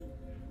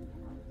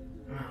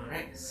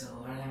Alright, so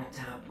we're gonna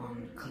tap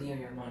on Clear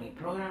Your Money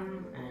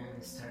program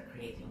and start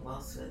creating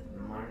wealth with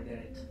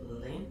Margaret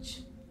Lynch.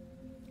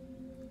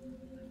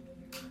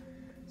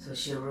 So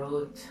she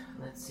wrote,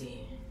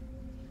 she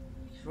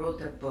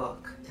wrote a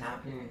book,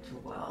 Tapping into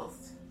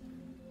Wealth.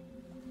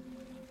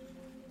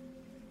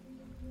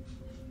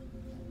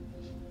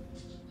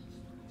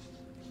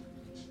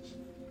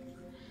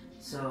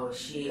 So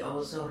she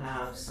also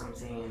has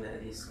something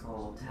that is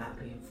called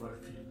Tapping for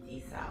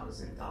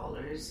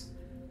 $50,000.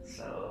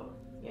 So,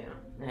 yeah,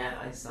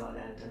 I saw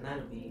that and that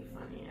would be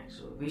funny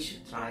actually. We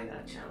should try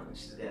that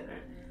challenge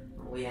together.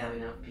 When we have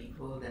enough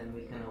people, then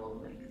we can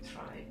all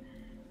try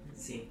and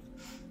see.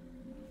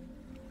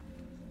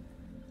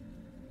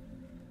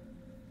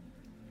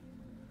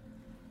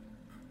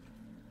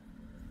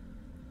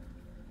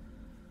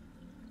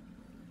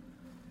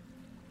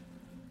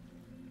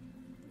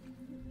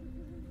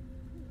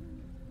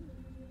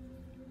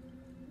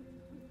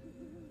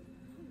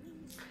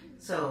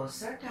 So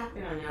start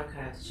tapping on your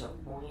character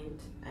choke point,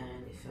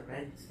 and if you're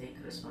ready to take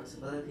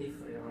responsibility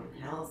for your own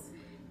health,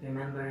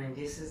 remembering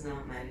this is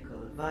not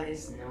medical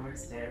advice nor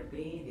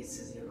therapy, this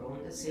is your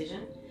own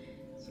decision.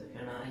 So if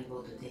you're not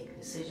able to take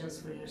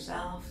decisions for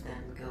yourself,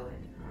 then go ahead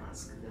and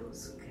ask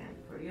those who can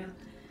for you,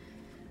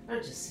 or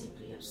just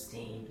simply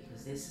abstain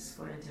because this is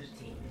for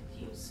entertainment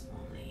use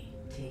only.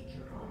 Take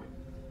your own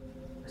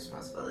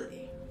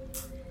responsibility.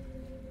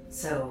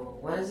 So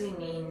what does it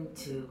mean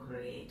to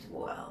create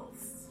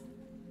wealth?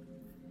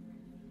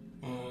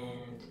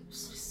 And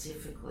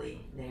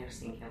specifically, they're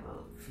thinking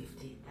about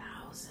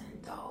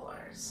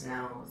 $50,000.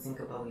 Now, think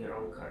about your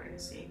own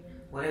currency.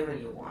 Whatever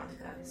you want,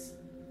 guys.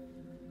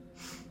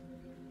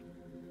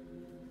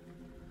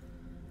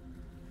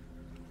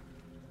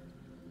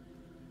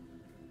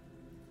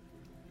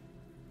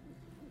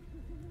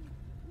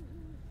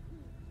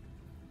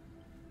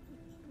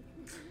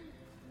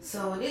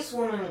 So this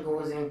woman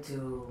goes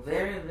into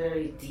very,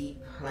 very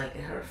deep,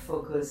 her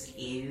focus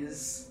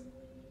is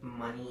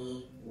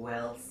money,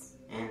 wealth,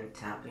 and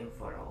tapping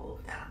for all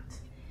of that.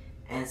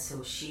 And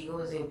so she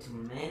goes into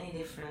many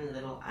different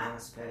little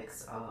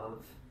aspects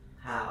of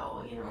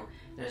how,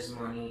 there's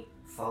money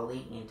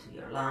falling into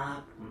your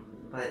lap,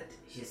 but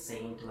she's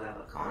saying to have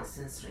a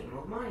constant stream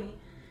of money.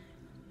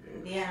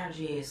 The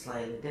energy is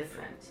slightly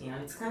different.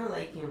 It's kind of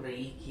like in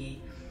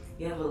Reiki,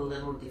 you have a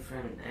little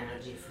different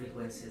energy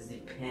frequencies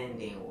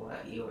depending on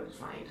what you are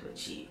trying to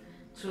achieve.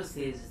 Truth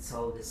is, it's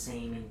all the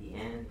same in the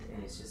end,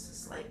 and it's just a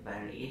slight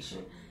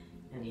variation.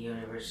 And the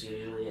universe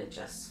usually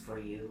adjusts for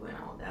you and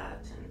all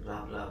that and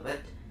blah blah.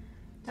 But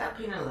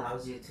tapping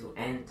allows you to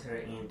enter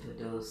into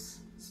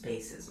those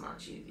spaces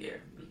much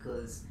easier,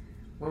 because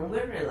when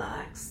we're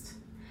relaxed,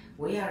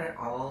 we are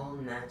all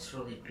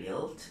naturally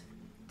built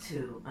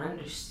to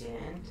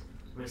understand,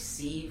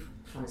 receive,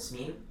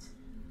 transmute,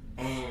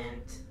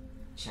 and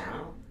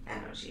channel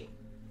energy.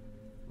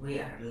 We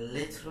are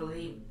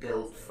literally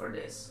built for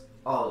this,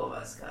 all of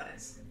us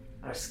guys.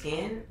 Our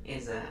skin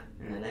is an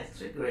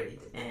electric grid,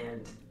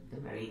 and the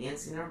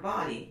meridians in our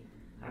body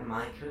are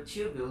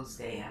microtubules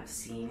they have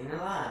seen in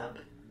a lab,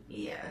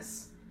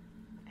 yes,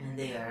 and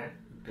they are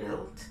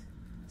built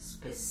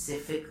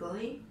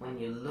specifically, when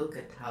you look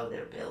at how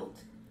they're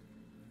built,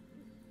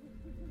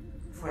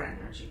 for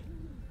energy.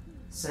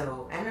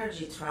 So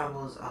energy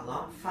travels a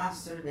lot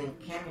faster than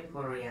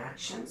chemical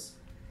reactions.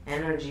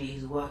 Energy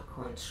is what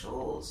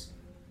controls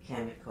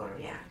chemical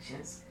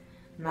reactions.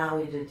 Now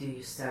do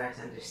you start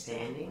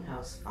understanding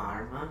how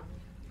pharma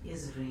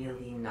is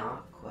really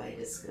not quite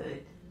as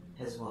good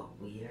as what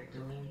we are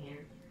doing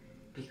here,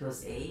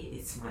 because A,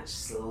 it's much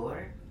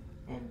slower,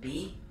 and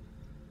B,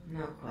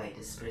 not quite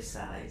as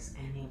precise,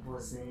 and it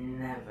was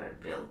never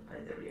built by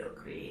the real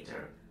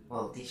creator.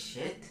 Well, this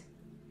shit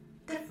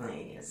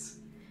definitely is.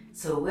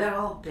 So we're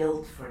all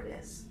built for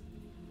this.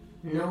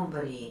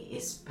 Nobody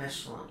is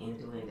special in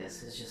doing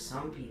this. It's just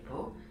some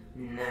people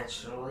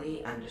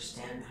naturally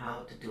understand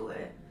how to do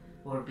it,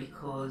 or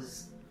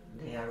because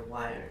they are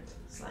wired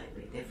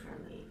slightly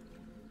differently,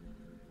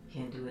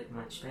 can do it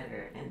much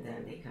better, and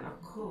then they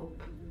cannot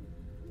cope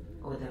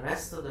with the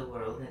rest of the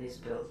world that is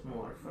built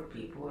more for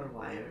people who are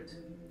wired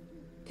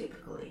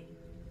typically.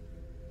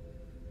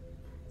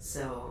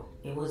 So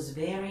it was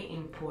very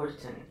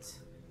important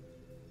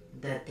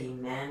that they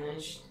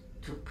managed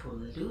to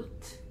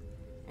pollute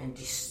and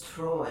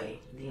destroy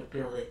the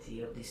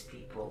ability of these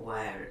people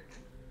wired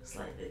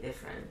slightly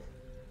different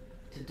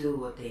to do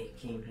what they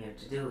came here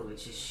to do,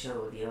 which is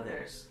show the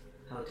others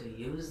how to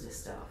use the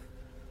stuff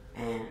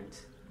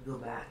and go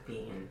back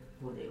being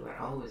who they were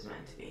always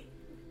meant to be.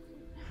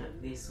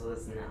 This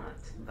was not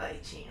by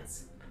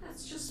chance.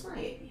 That's just my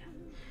idea.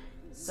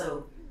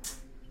 So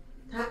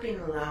tapping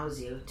allows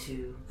you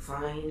to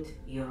find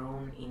your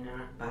own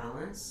inner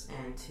balance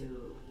and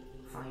to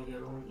find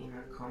your own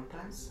inner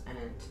compass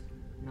and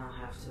not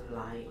have to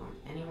rely on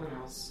anyone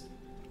else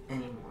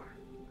anymore.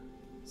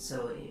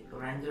 So it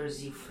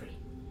renders you free.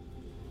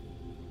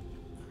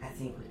 I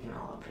think we can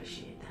all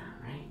appreciate that,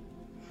 right?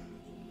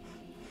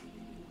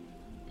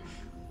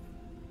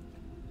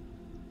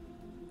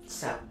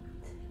 So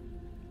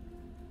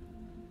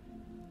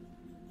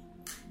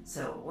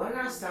So we're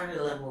gonna start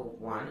at level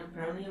 1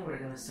 apparently, and we're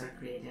gonna start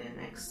creating an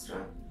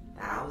extra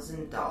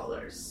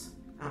 $1,000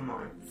 a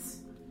month.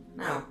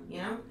 Now,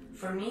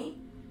 for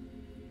me,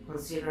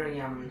 considering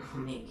I'm not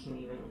making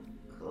even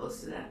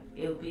close to that,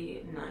 it'll be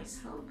a nice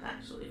help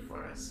actually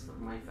for us, for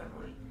my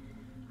family.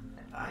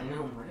 I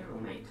know my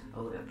roommate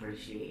would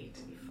appreciate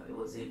if I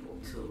was able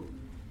to,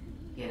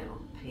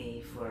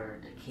 pay for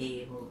the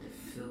cable, the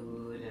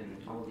food,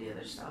 and all the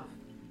other stuff.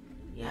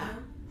 Yeah?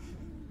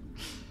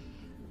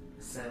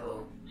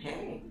 So,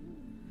 hey,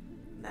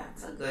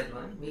 that's a good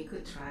one. We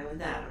could try with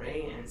that,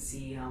 right? And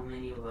see how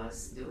many of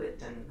us do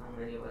it and how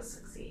many of us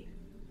succeed.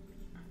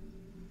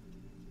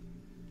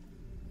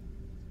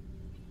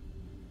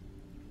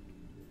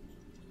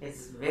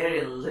 It's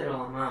very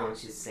little amount,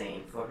 she's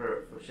saying, for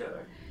her, for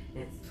sure.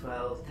 It's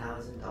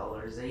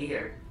 $12,000 a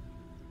year.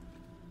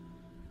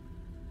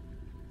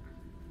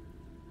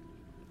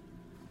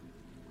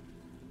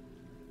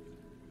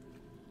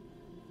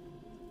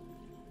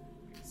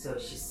 So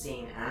she's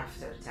saying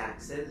after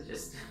taxes,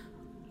 just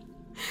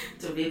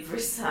to be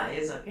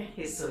precise,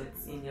 okay? So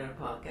it's in your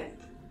pocket.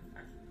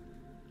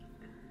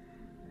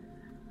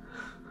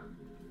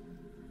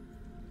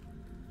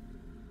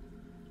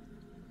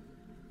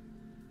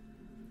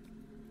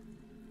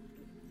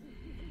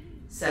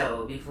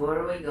 So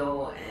before we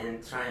go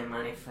and try and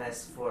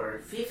manifest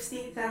for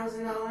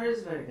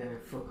 $50,000, we're gonna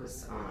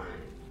focus on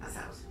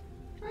 1,000.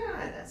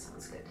 That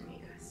sounds good to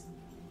me, guys.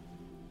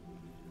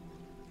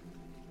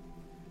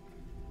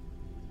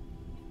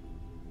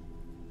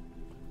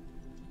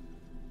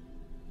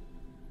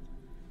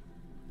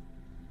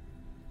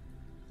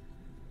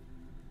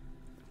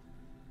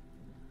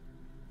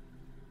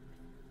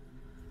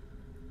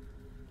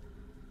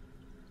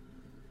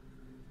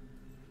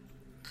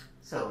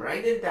 So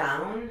write it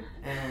down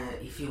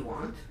if you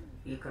want.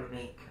 You can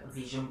make a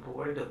vision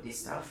board of this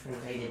stuff and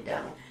write it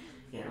down.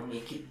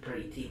 Make it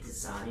pretty,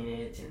 design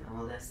it and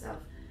all that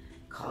stuff.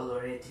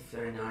 Color it if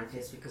you're an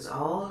artist, because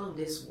all of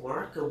this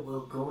work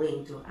will go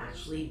into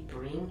actually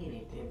bringing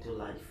it into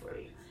life for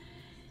you.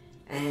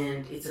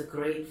 And it's a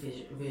great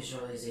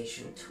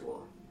visualization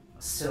tool.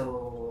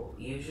 So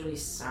usually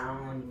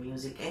sound,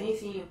 music,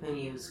 anything you can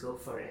use, go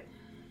for it.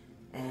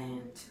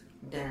 And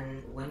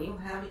then when you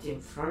have it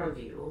in front of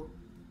you,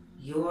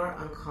 your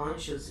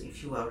unconscious,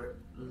 if you are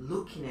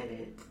looking at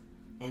it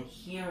and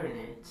hearing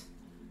it,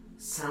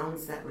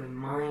 sounds that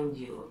remind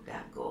you of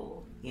that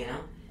goal,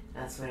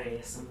 That's where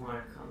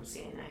ASMR comes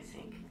in, I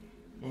think.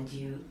 And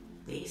you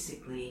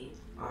basically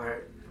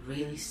are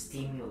really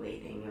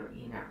stimulating your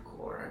inner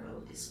core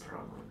about this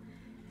problem.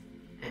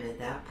 And at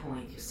that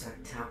point, you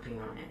start tapping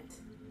on it.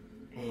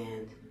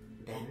 And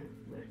then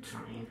we're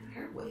trying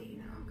her way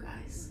now,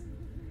 guys.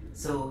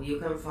 So you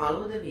can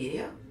follow the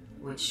video,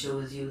 which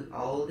shows you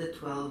all the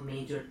 12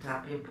 major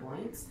tapping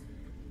points,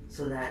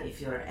 so that if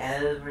you're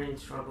ever in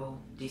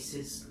trouble, this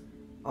is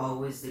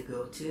always the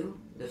go-to.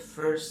 The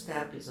first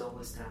step is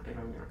always tapping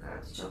on your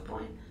karate chop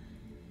point.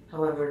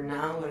 However,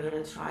 now we're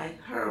going to try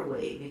her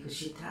way, because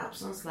she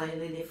taps on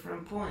slightly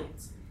different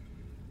points.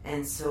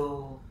 And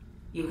so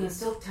you can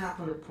still tap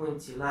on the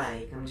points you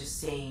like. I'm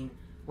just saying,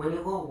 when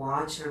you go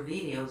watch her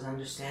videos,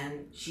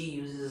 understand she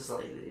uses a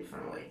slightly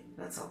different way.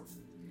 That's all.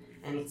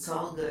 And it's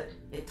all good.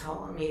 It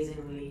all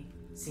amazingly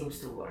seems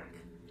to work.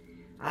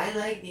 I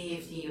like the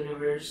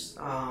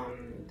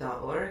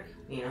EFTuniverse.org,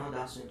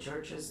 Dawson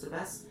Church is the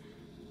best,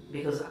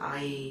 because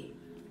I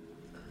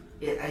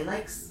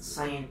like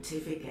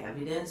scientific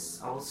evidence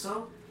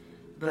also,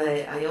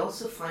 but I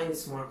also find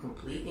it's more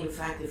complete. In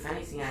fact, if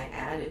anything, I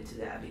added to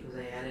that, because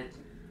I added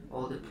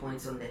all the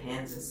points on the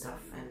hands and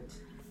stuff, and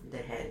the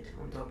head,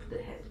 on top of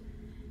the head.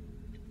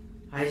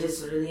 I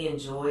just really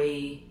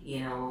enjoy,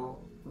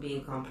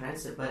 being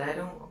comprehensive, but I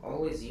don't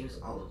always use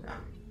all of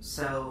them.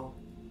 So,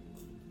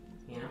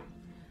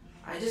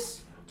 I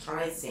just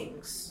try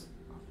things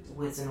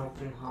with an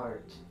open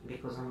heart,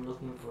 because I'm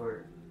looking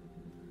for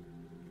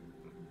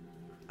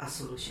a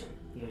solution,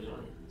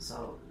 usually.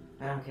 So,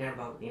 I don't care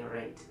about being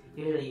right.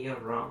 Usually you're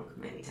wrong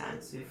many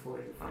times before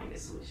you find a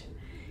solution.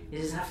 You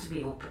just have to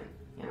be open,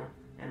 and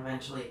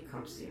eventually it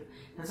comes to you.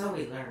 That's how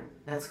we learn.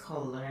 That's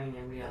called learning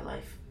in real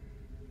life.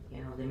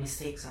 The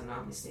mistakes are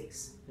not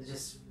mistakes. It's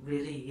just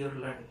really you're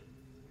learning.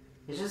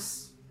 It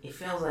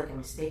feels like a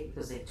mistake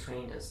because they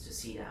trained us to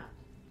see that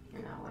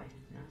in that way.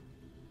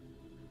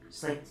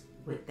 Just like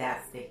with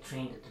death, they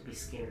trained it to be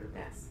scared of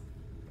death.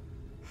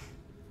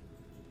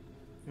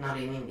 Not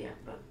in India,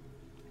 but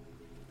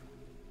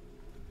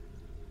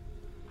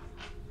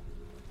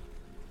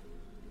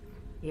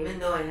even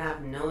though I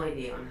have no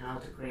idea on how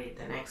to create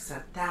an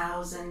extra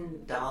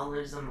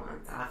 $1,000 a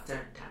month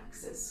after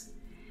taxes,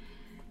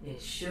 it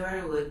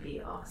sure would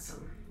be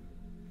awesome.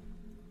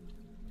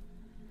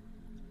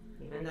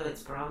 Even though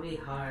it's probably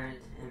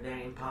hard and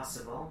very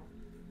impossible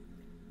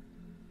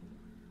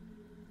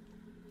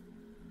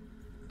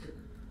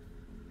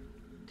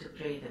to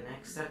create an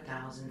extra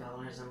 $1,000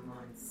 a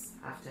month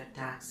after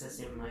taxes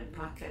in my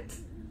pocket.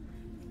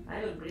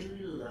 I would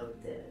really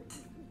love that.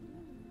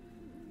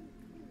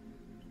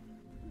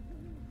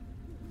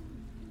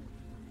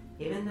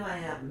 Even though I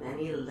have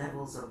many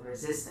levels of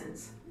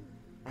resistance,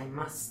 I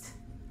must.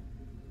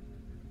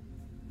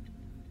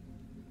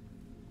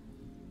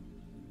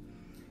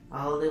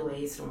 All the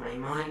way through my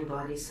mind,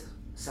 body,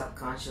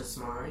 subconscious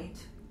mind,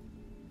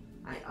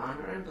 I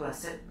honor and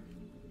bless it.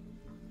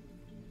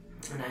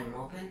 And I'm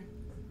open,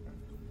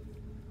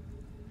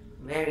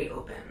 very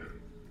open,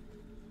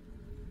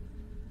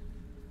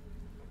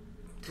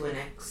 to an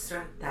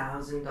extra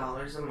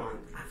 $1,000 a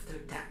month after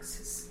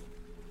taxes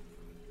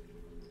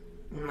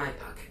in my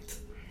pocket.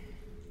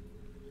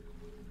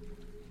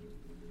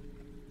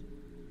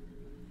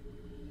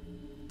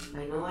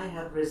 I know I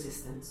have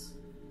resistance.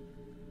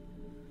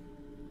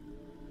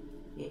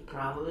 It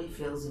probably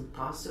feels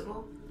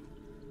impossible.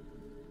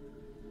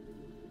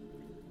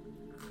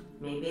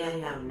 Maybe I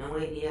have no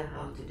idea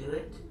how to do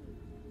it.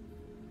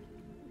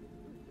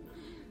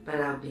 But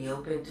I'll be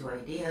open to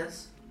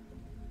ideas.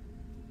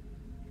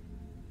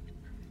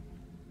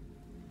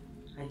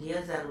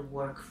 Ideas that will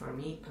work for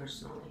me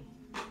personally.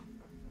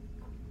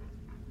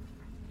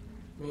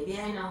 Maybe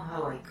I know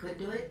how I could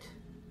do it,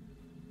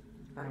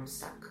 but I'm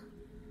stuck.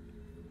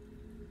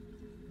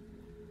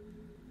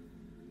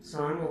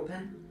 So I'm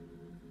open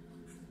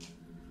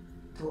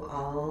to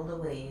all the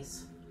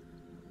ways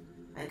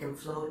I can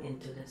flow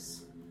into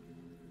this.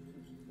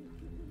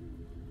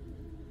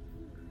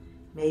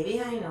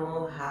 Maybe I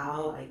know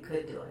how I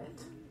could do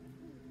it.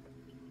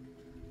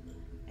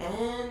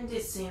 And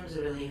it seems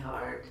really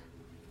hard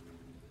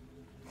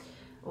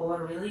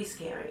or really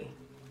scary.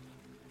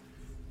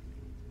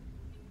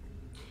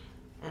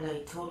 And I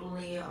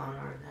totally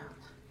honor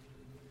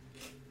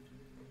that.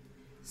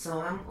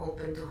 So I'm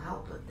open to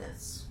help with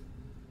this.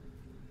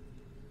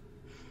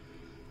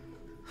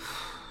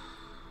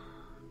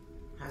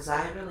 As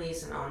I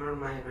release and honor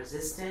my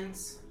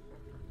resistance,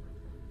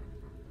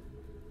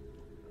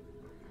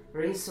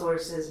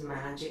 resources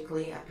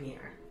magically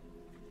appear.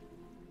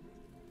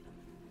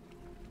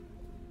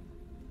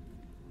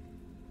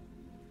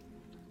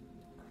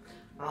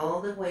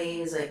 All the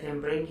ways I can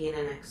bring in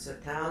an extra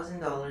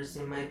 $1,000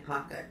 in my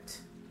pocket.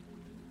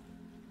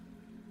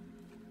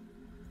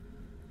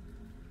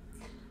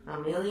 A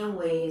million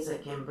ways I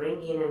can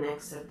bring in an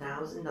extra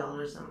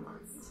 $1,000 a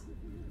month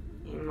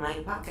in my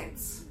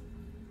pockets.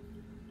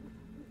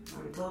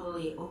 I'm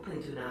totally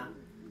open to that.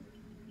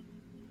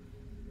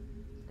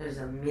 There's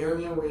a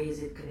million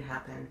ways it could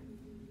happen.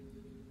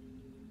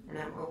 And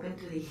I'm open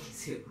to the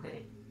easy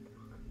way.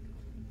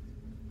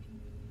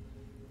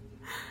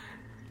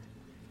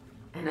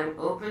 And I'm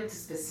open to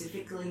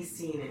specifically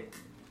seeing it.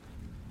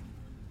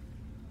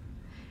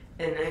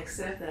 An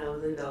extra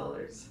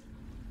 $1,000.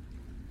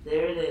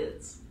 There it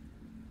is.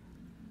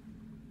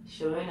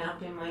 Showing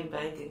up in my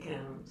bank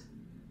account.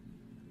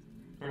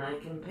 And I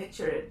can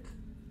picture it.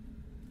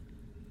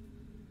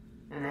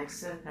 An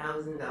extra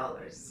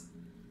 $1,000.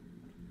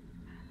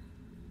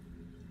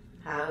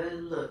 How would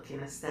it look in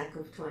a stack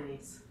of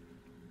 20s?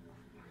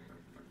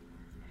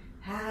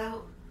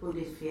 How would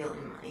it feel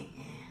in my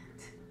hand?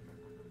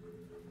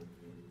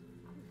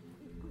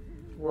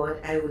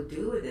 What I would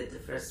do with it the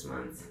first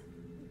month,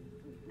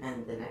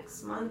 and the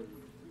next month,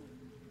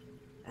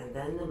 and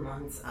then the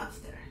months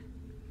after.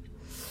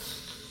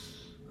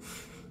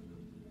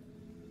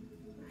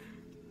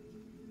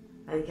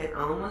 I can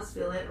almost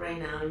feel it right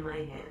now in my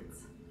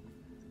hands.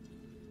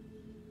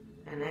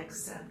 An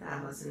extra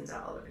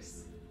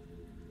 $1,000.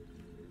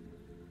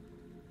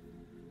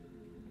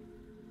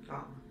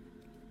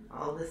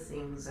 All the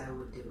things I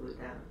would do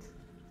without.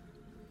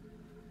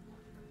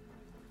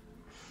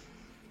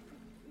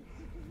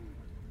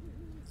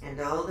 And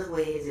all the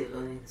ways it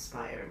will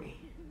inspire me.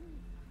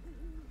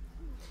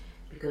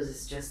 Because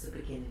it's just the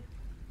beginning.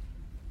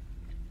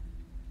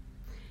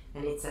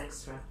 And it's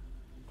extra.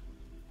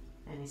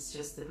 And it's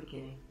just the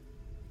beginning.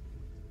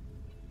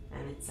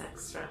 And it's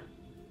extra.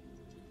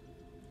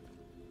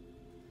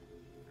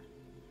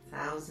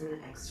 $1,000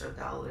 extra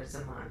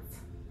a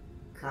month.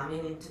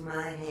 Coming into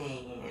my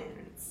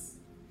hands.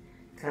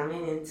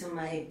 Coming into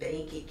my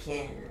bank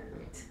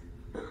account.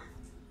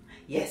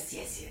 Yes,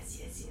 yes, yes,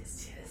 yes,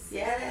 yes, yes,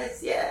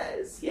 yes,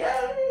 yes,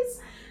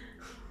 yes.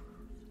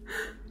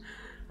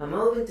 I'm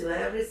open to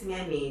everything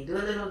I need. Do a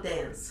little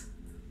dance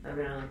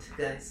around,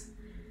 guys.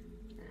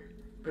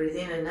 Breathe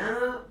in and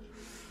out.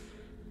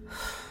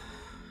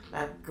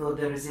 Let go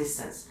the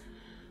resistance.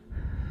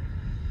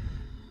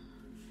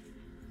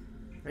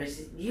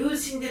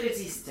 Using the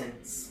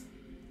resistance.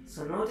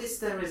 So notice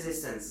the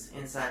resistance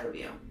inside of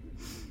you.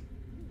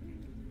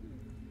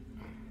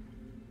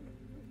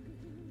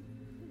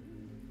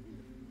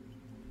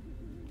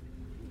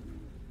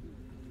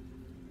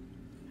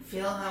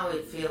 Feel how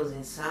it feels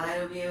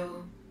inside of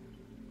you.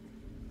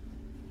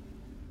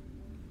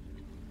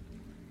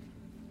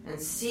 And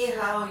see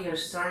how you're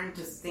starting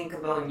to think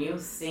about new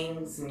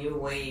things, new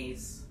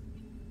ways.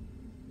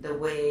 The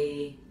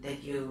way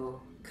that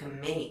you can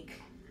make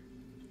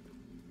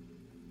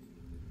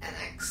an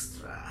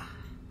extra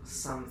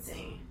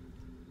something.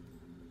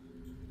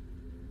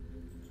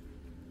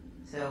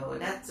 So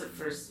that's the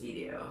first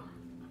video.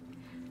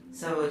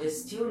 So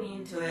just tune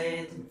into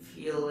it and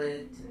feel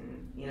it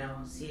and You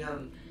know, see how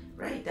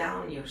write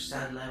down your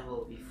SAD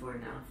level before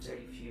and after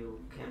if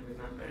you can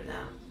remember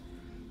that.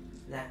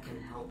 That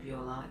can help you a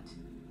lot.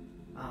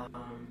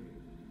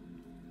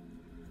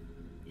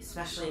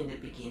 Especially in the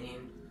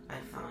beginning, I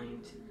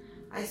find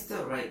I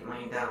still write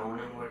mine down.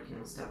 I'm working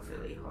on stuff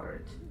really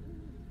hard.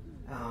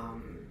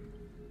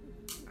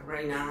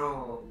 Right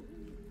now,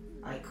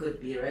 I could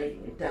be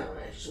writing it down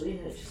actually.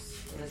 I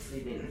just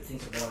honestly didn't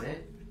think about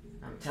it.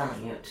 I'm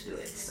telling you to do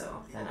it,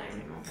 so then I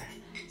remember.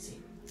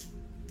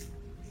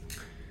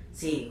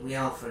 See, we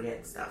all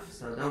forget stuff,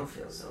 so don't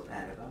feel so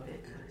bad about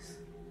it, guys.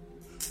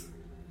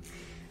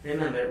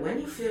 Remember,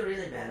 when you feel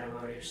really bad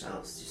about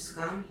yourselves, just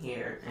come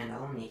here and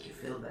I'll make you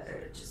feel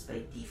better just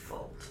by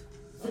default.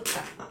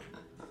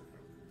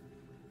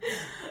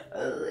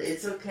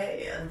 It's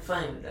okay, I'm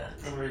fine with that.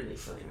 I'm really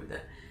fine with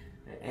that.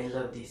 I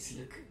love this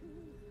look.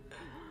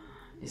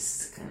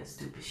 This kind of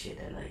stupid shit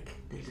I like.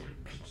 The little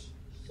piggy.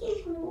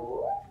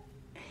 Hello.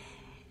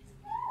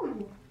 Hi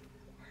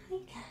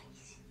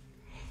guys.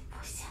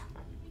 What's up?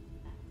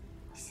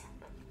 What's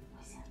up?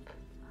 What's up?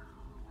 Oh,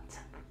 what's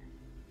up?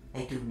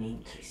 I do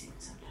name tracing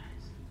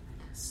sometimes.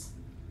 Just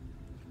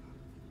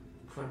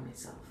for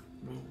myself,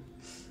 mainly.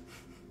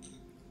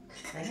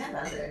 I have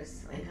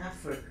others. I have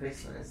for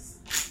Christmas.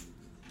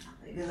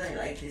 Because I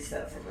like this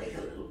stuff from like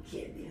a little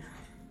kid, you know.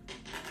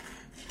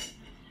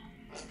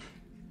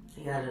 I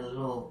got a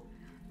little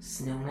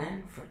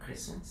snowman for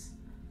Christmas.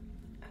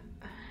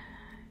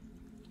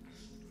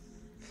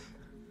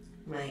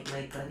 My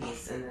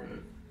buddies, and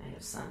then I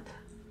have Santa.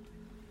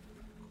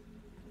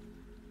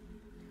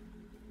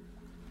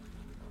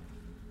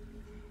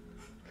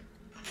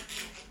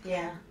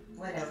 Yeah,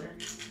 whatever.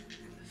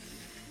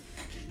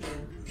 Yeah,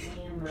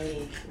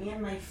 me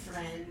and my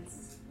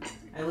friends.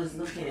 I was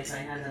looking if I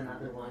had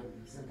another one.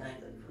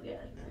 Sometimes I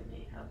forget I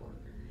may have one.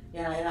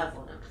 Yeah, I have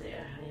one up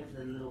there. I have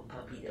the little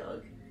puppy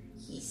dog.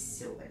 He's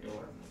so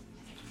adorable.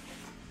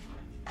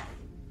 A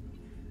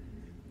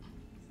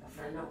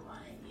friend of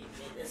mine gave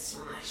me this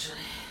one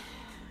actually.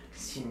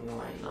 Because you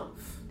know I love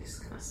this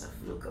kind of stuff.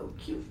 Look how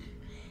cute.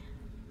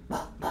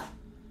 Bah, bah,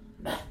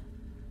 bah.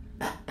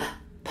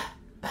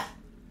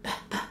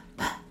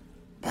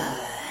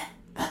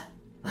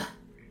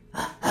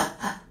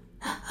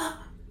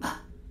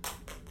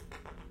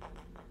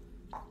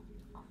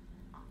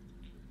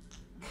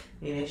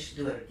 Maybe I should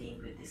do a redeem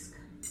with this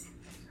guy.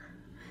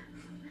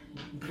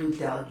 Blue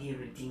doggy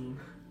redeem.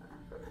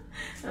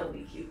 That'll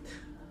be cute.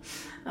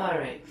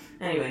 Alright.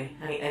 Anyway,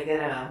 I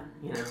gotta,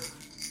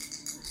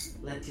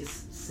 let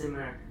this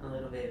simmer a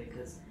little bit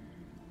because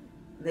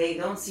they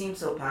don't seem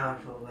so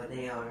powerful, but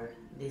they are.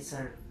 These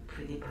are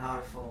pretty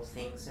powerful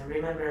things. And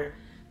remember,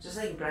 just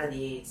like Brad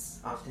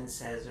Yates often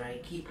says,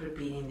 right? Keep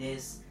repeating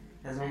this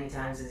as many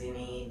times as you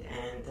need,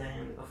 and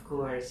then of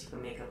course you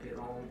can make up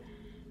your own.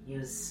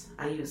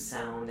 I use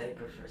sound. I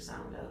prefer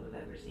sound out of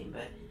everything,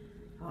 but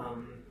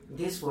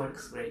this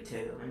works great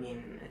too. I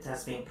mean, it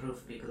has been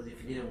proved because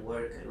if it didn't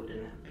work, I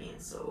wouldn't have been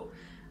so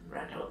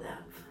rattled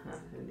up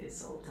in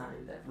this whole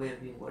time that we've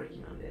been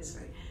working on this,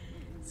 right?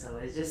 So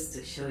it's just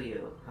to show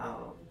you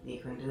how you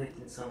can do it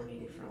in so many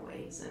different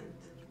ways, and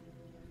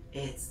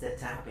it's the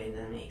tapping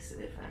that makes the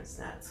difference.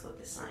 That's what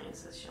the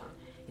science has shown.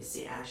 It's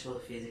the actual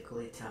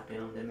physically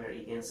tapping on the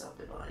meridians of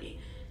the body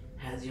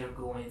as you're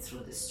going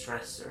through the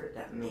stressor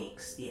that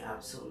makes the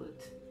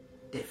absolute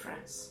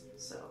difference.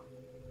 So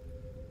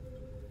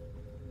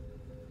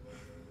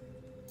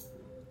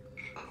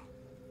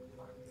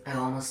I'm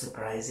almost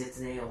surprised it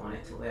today. I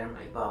wanted to wear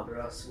my Bob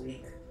Ross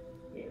wig,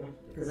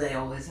 because I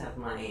always have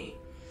my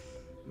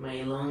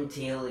long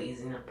tail is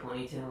in a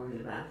ponytail in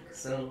the back,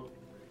 so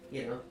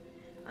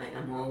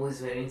I'm always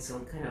wearing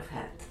some kind of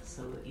hat,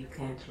 so you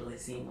can't really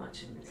see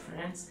much of the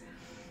difference.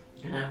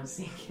 And I was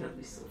thinking it would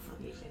be so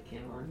funny if I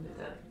came on with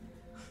that.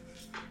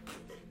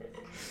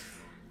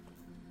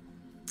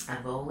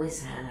 I've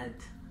always had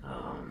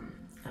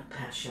a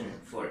passion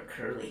for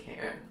curly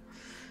hair.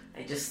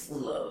 I just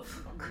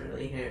love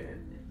curly hair,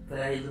 but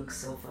I look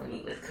so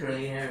funny with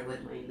curly hair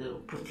with my little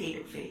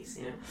potato face,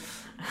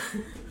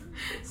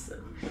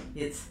 So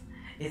it's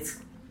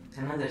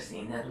another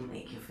thing that'll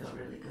make you feel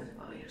really good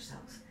about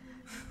yourselves.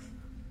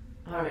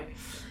 Alright,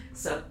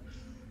 so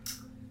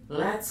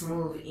let's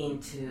move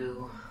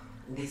into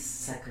this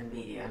second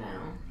video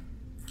now.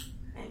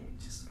 I'm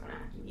just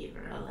gonna give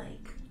her a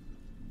like.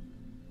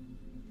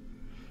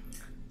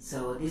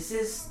 So this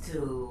is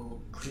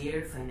to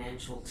clear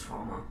financial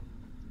trauma.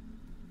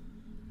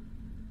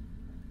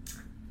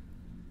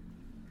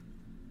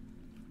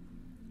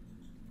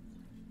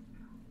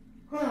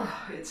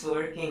 It's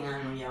working.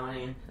 I'm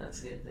yawning.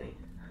 That's a good thing.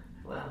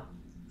 Wow.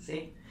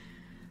 See?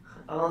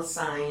 All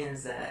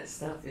signs that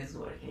stuff is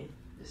working.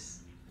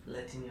 Just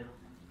letting you know.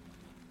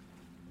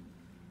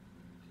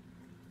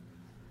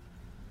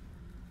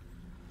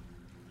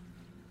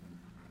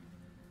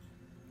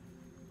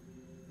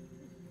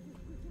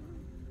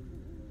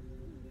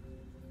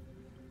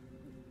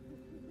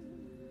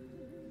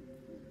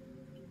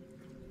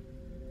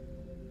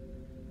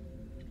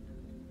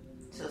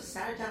 So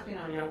start tapping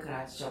on your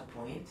Karatscha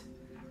point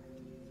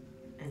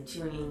and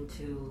tune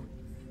into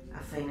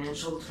a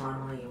financial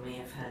trauma you may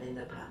have had in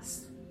the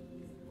past.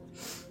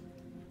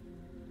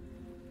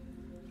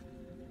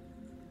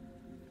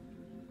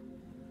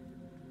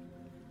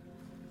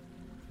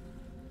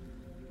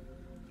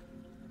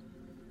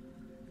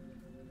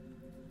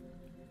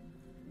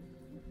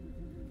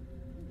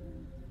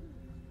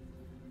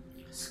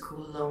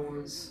 School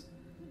loans,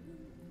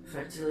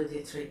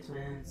 fertility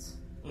treatments,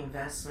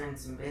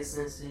 investments in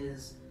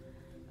businesses,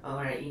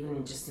 or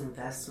even just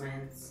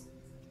investments.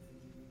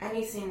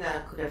 Anything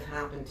that could have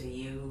happened to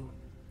you.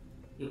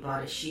 You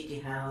bought a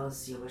shitty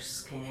house, you were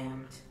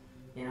scammed,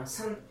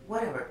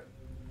 whatever.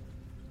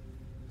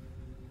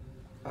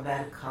 A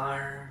bad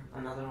car,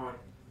 another one.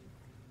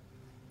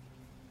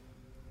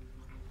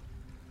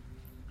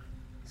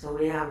 So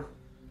we have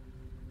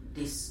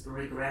this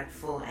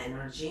regretful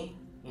energy,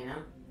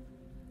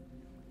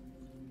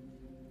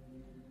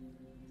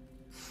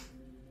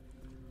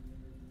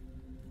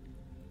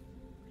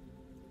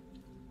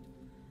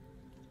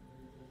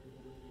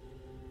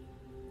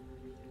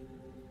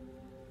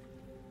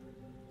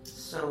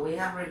 So we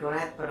have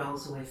regret, but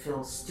also we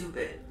feel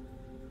stupid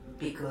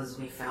because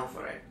we fell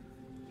for it.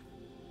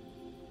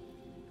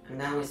 And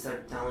then we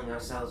start telling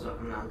ourselves, well,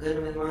 I'm not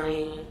good with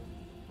money,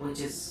 which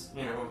is,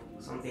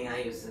 something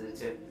I used to do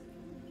too.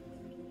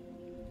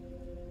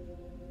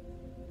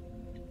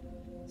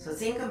 So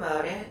think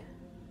about it,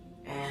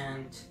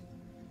 and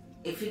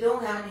if you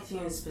don't have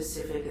anything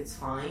specific, it's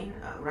fine.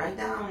 Write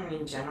down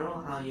in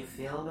general how you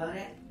feel about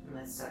it, and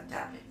let's start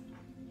tapping.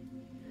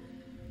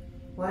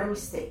 What a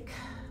mistake.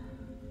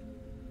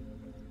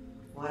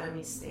 What a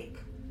mistake.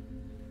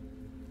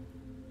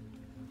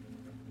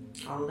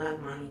 All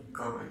that money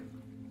gone.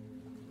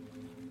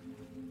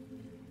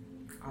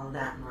 All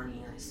that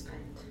money I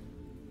spent.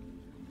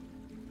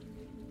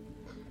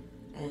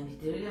 And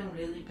it didn't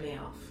really pay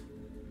off.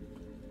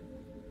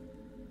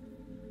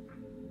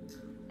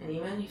 And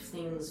even if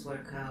things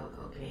work out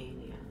okay in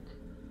the end,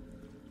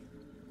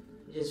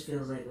 it just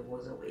feels like it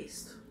was a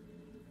waste.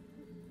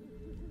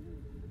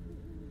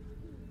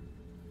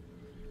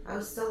 I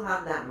would still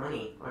have that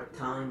money, or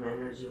time,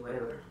 energy,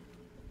 whatever.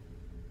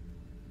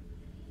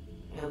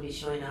 It'll be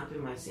showing up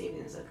in my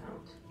savings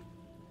account.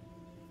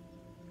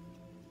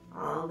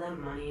 All that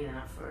money and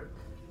effort.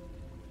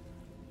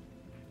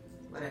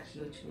 What a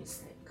huge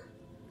mistake.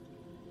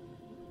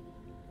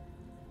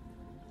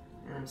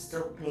 And I'm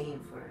still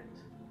paying for it.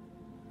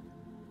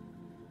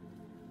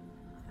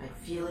 I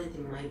feel it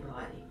in my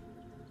body.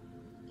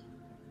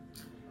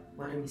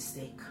 What a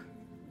mistake.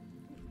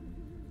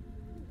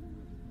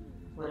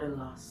 What a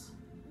loss.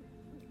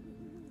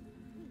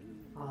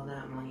 All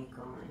that money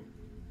gone.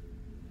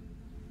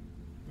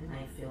 And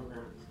I feel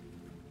that.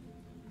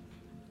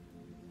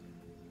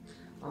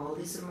 All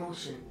this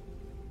emotion,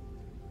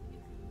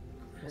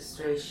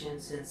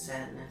 frustrations and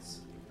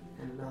sadness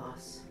and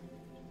loss.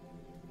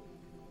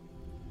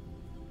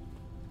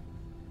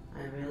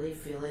 I really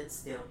feel it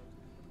still.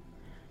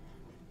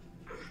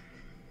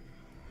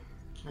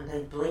 And I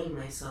blame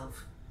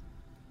myself.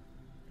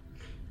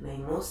 And I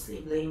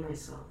mostly blame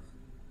myself.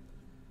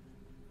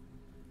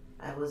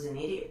 I was an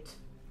idiot.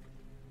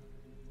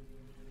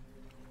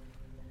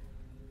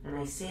 And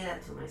I say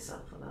that to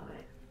myself a lot.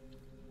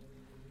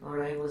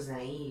 Or I was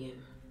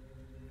naive,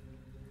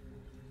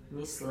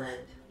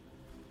 misled,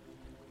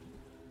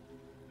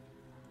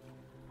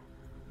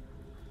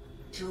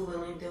 too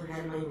willing to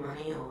hand my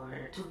money,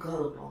 or too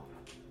gullible,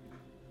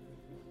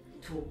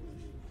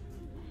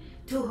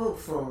 too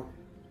hopeful,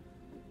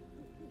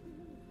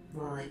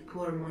 while I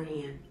pour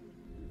money in.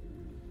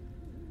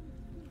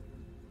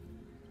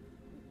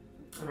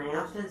 And I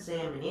often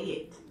say I'm an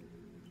idiot,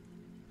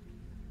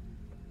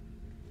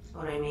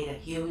 or I made a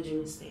huge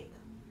mistake.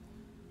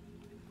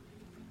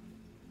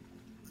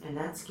 And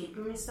that's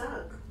keeping me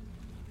stuck.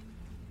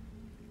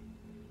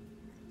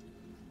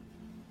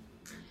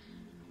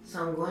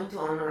 So I'm going to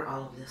honor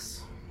all of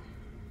this.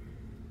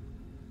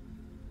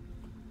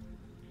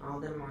 All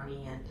the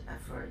money and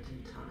effort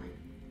and time.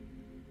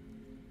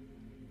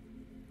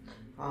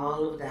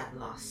 All of that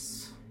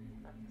loss.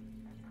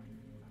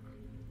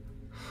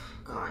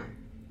 Gone.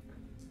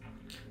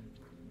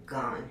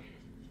 Gone.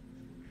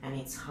 And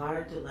it's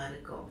hard to let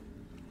it go.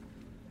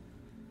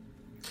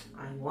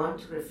 I want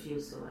to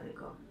refuse to let it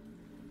go.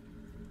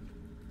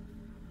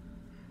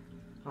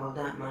 All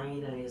that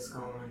money that is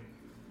gone.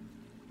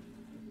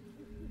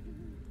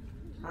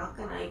 How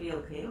can I be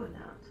okay with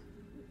that?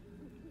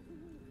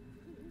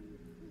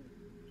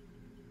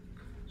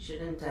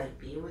 Shouldn't I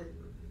be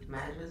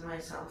mad with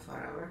myself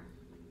forever?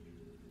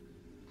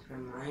 To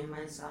remind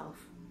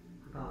myself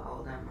about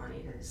all that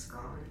money that is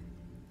gone.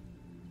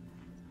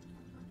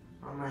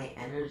 All my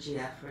energy,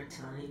 effort,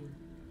 time,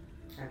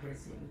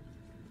 everything.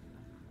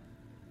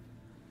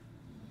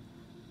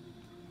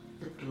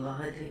 The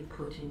blood I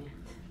put in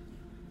it.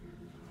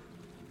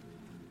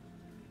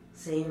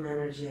 Same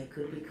energy I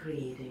could be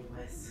creating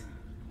with.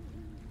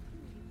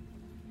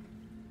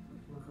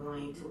 We're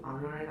going to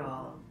honor it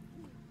all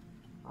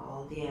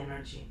the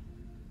energy.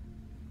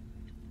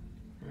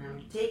 And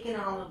I'm taking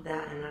all of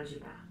that energy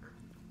back.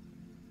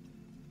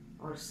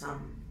 Or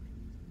some.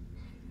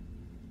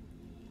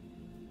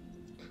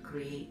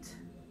 create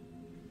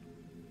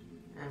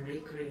and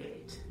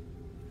recreate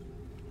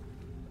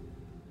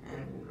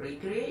and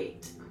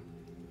recreate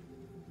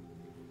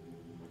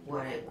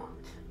what I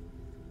want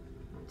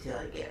until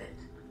I get it.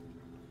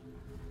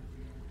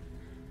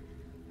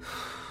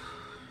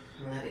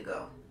 Let it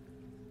go.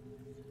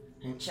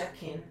 And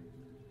check in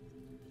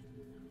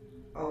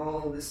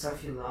all the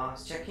stuff you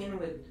lost. Check in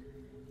with,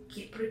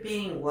 keep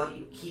repeating what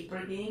you keep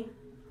repeating.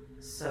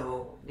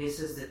 So this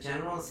is the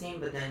general theme,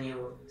 but then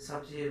you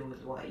substitute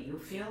with what you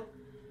feel.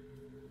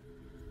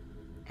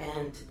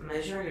 And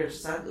measure your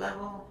SUD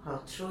level,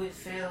 how true it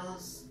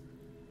feels,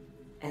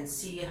 and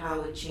see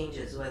how it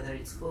changes. Whether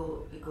it's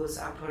cool, it goes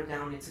up or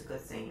down, it's a good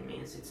thing. It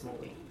means it's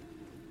moving.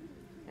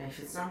 And if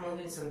it's not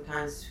moving,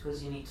 sometimes it's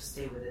because you need to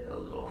stay with it a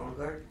little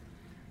longer.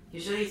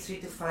 Usually 3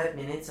 to 5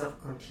 minutes of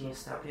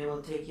continuous tapping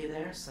will take you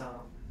there,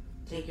 so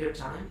take your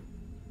time.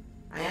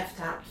 I have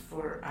tapped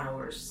for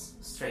hours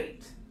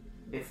straight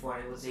before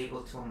I was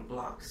able to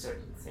unblock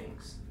certain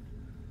things,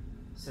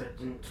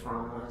 certain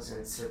traumas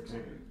and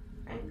certain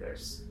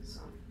angers.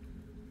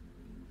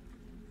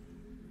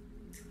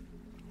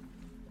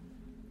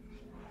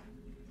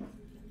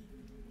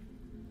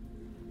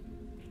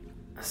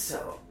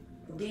 So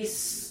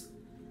this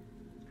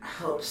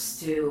helps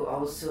to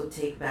also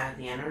take back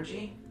the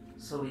energy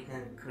so we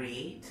can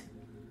create.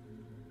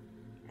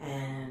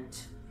 And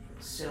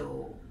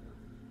so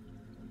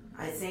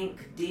I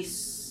think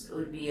this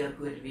would be a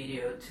good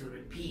video to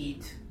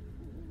repeat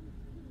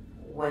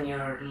when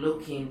you're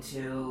looking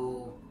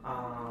to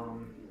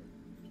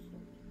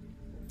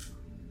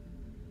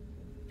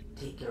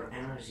take your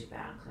energy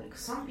back. Like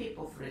some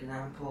people, for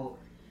example,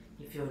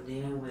 if you're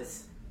dealing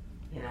with,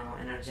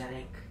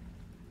 energetic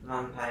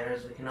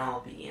vampires, we can all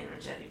be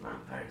energetic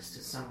vampires to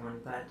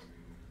someone, but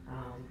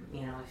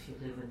if you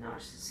live with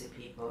narcissistic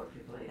people or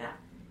people like that,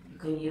 you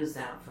can use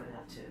that for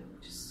that too.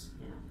 Just,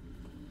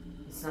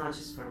 it's not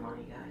just for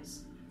money,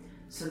 guys.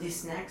 So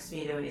this next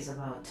video is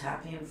about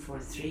tapping for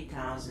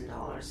 $3,000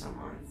 a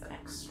month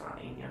extra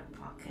in your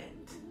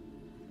pocket.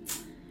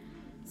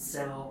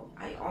 So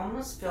I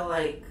almost feel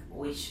like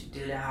we should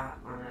do that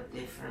on a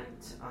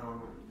different, I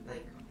don't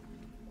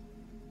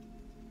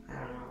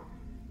know.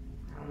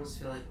 I almost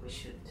feel like we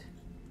should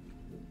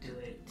do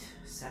it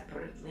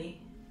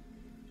separately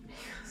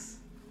because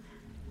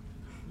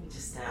we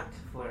just tapped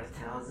for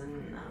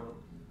 1,000. Now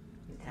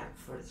we tapped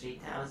for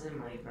 3,000.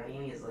 My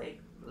brain is like,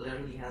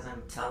 literally, as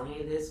I'm telling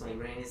you this, my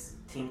brain is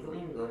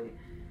tingling, going,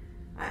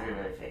 I don't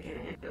know if I can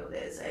handle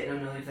this. I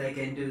don't know if I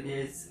can do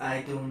this.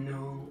 I don't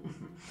know.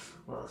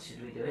 Well,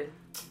 should we do it?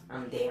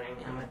 I'm daring.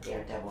 I'm a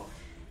daredevil.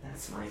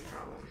 That's my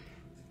problem.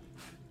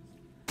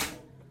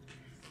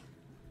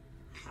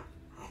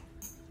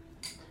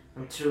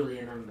 I'm truly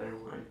a number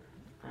one.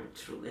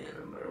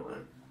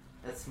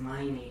 That's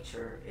my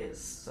nature, is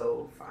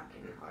so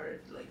fucking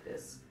hard like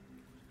this.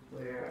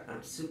 Where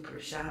I'm super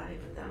shy,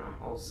 but then I'm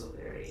also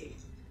very...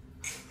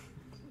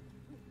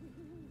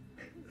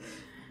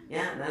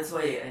 Yeah, that's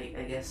why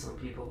I guess some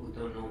people who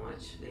don't know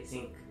much, they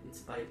think it's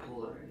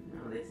bipolar,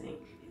 they think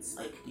it's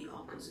like the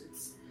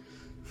opposites.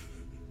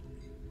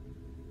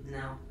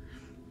 No.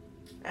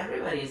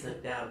 Everybody's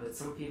like that, but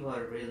some people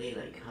are really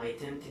like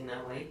heightened in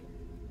that way.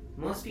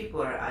 Most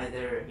people are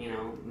either,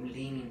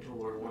 leaning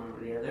toward one or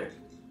the other.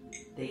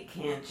 They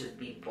can't just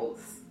be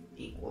both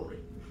equally.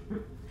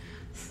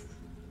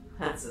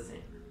 That's the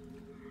thing.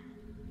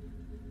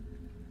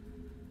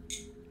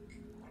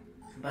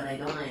 But I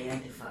don't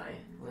identify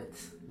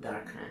with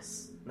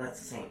darkness. That's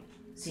the thing.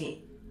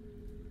 See,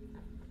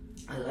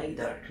 I like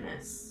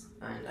darkness,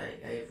 and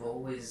I've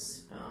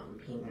always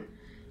been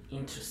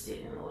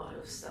interested in a lot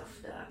of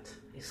stuff that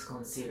is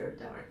considered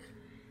dark.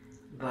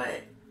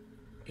 But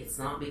it's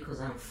not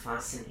because I'm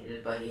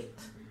fascinated by it.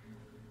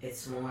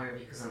 It's more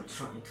because I'm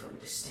trying to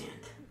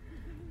understand.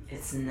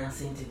 It's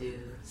nothing to do.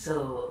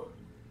 So,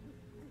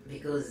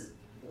 because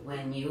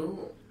when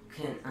you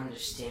can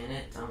understand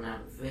it on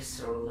a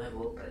visceral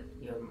level, but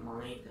your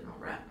mind cannot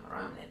wrap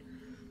around it,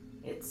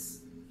 it's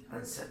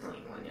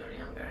unsettling when you're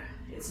younger.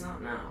 It's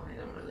not now. I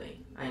don't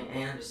really.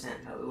 I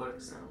understand how it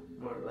works now,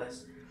 more or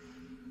less.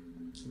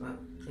 But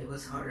it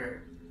was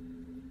harder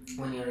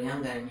when you're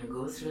younger and you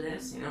go through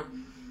this,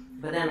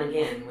 But then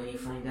again, when you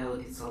find out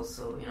it's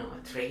also,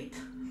 a trait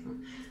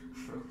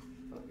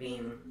of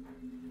being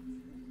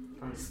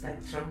on the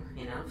spectrum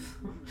enough,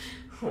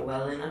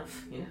 well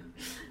enough,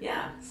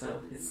 Yeah,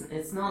 so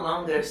it's no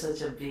longer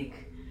such a big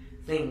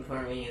thing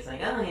for me. It's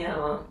like, oh yeah,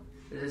 well,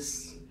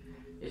 it's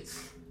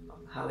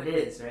how it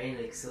is, right?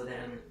 Like, so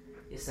then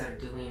you start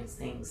doing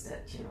things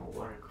that,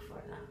 work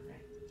for that,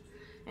 right?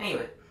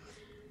 Anyway,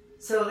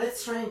 so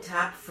let's try and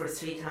tap for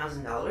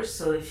 $3,000.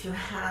 So if you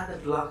had a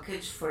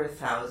blockage for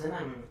 1,000,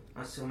 I'm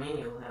assuming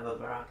you'll have a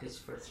blockage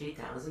for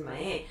 3,000. But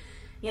hey,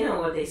 you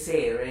know what they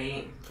say,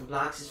 right?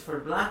 Blockage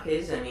for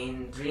blockage. I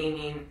mean,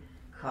 dreaming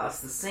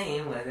costs the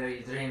same whether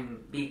you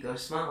dream big or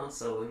small.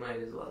 So we might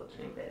as well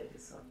dream big.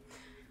 So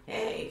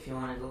hey, if you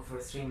want to go for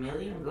 3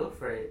 million, go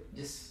for it.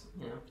 Just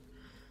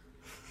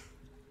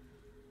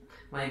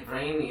my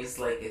brain is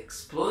like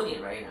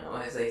exploding right now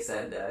as I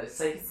said that. It's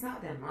like, it's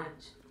not that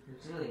much.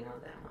 It's really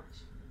not that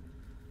much.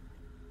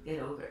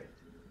 Get over it.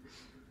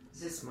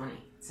 It's just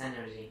money. It's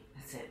energy.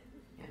 That's it.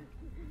 Yeah.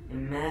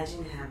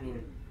 Imagine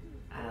having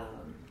a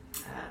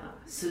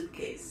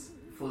suitcase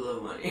full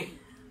of money.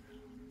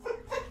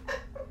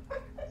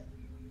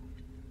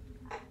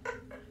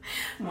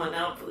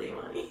 Monopoly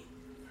money.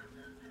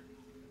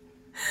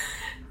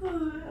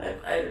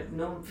 I've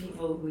known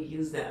people who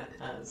use that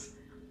as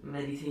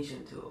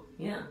meditation tool.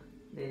 Yeah,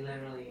 they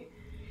literally,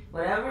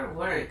 whatever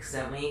works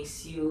that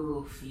makes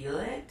you feel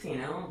it,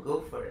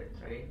 go for it,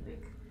 right?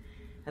 Like,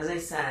 as I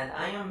said,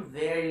 I am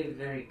very,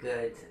 very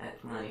good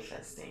at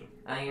manifesting.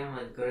 I am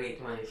a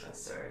great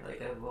manifester.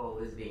 Like, I've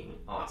always been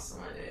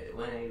awesome at it.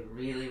 When I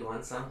really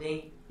want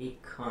something,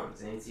 it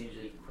comes, and it's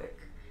usually quick.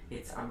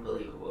 It's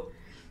unbelievable.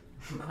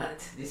 But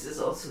this is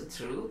also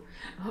true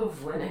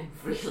of when I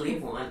really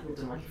want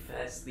to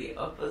manifest the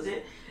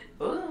opposite.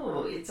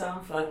 Oh, it's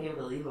unfucking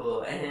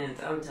believable. And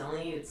I'm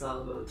telling you, it's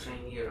all about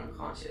training your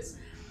unconscious.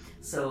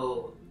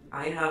 So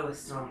I have a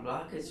strong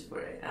blockage for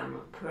it. I'm a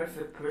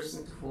perfect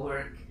person to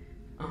work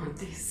on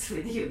this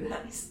with you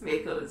guys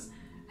because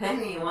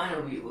any one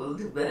of you will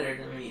do better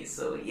than me.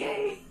 So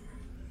yay!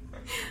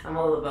 I'm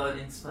all about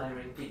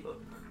inspiring people.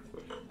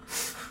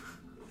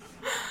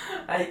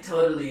 I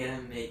totally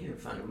am making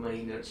fun of my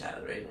inner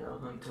child right now.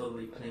 I'm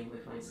totally playing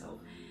with myself.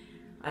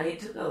 I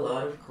took a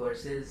lot of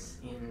courses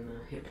in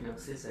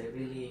hypnosis. I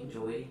really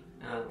enjoy.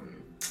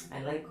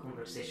 I like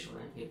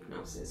conversational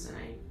hypnosis, and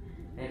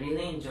I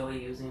really enjoy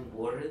using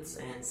words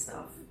and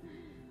stuff.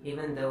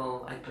 Even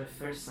though I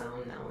prefer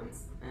sound now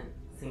and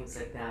things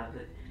like that,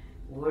 but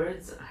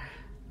words are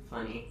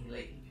funny.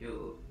 Like if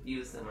you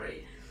use them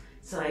right.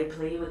 So I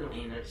play with my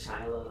inner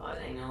child a lot.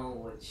 I know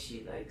what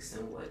she likes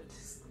and what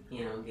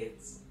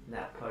gets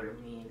that part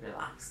of me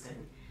relaxed,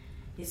 and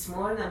it's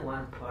more than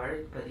one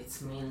part, but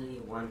it's mainly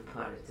one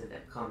part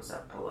that comes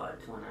up a lot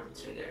when I'm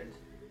triggered.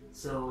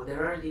 So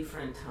there are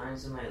different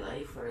times in my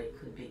life where I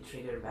could be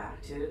triggered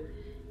back to,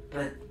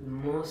 but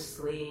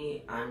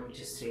mostly I'm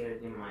just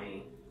triggered in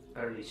my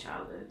early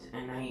childhood,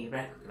 and I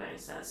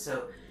recognize that.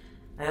 So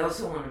I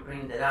also want to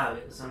bring that up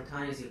because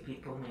sometimes you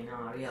people may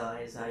not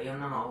realize that you're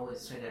not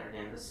always triggered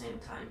in the same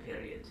time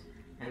period,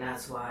 and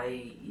that's why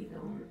you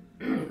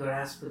don't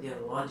grasp with your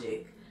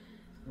logic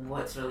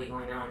what's really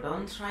going on.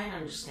 Don't try and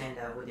understand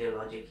that with your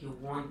logic. You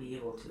won't be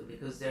able to,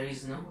 because there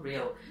is no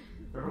real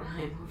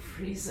rhyme of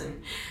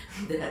reason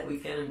that we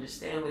can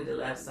understand with the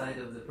left side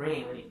of the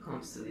brain when it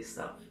comes to this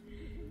stuff.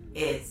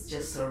 It's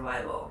just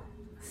survival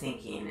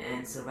thinking,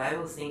 and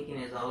survival thinking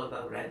is all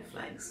about red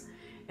flags.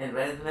 And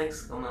red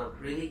flags come up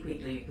really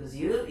quickly because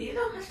you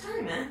don't have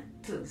time, man,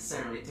 to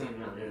discern between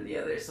one or the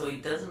other. So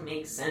it doesn't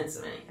make sense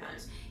many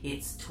times.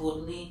 It's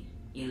totally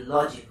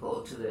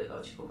illogical to the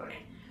logical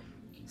brain.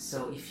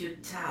 So if you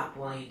tap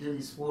while you do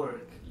this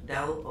work,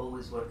 that'll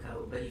always work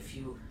out. But if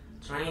you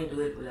try and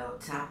do it without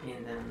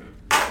tapping, then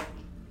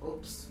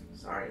oops,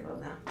 sorry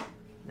about that.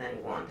 Then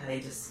it won't. I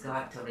just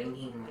got a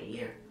ringing in my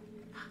ear.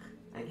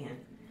 Fuck, again.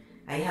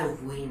 I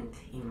have wind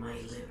in my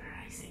liver,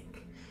 I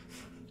think.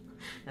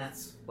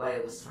 That's why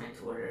I was trying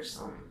to order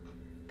some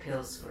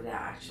pills for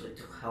that, actually,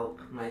 to help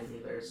my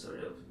liver sort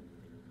of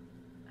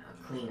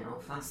clean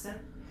out faster.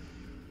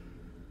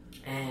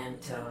 And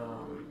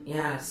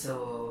yeah,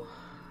 so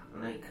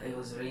like I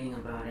was reading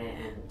about it,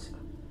 and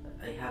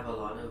I have a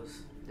lot of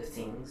the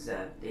things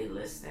that they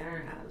list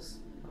there has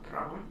a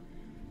problem.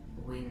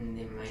 Wind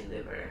in my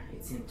liver.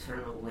 It's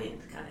internal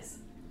wind, guys.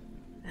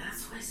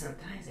 That's why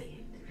sometimes I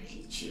get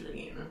really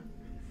chilly,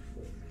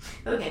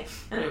 Okay,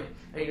 anyway,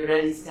 are you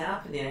ready to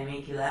tap? Did I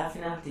make you laugh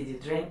enough? Did you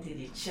drink? Did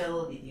you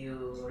chill? Did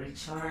you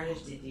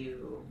recharge? Did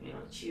you,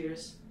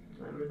 cheers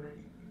to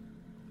everybody?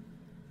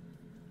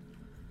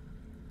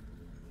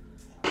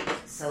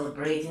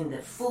 Celebrating the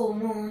full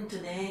moon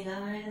today,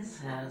 guys,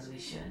 as we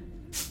should.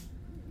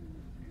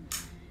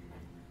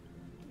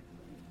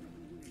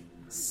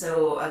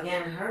 So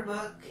again, her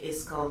book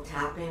is called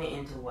Tapping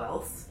into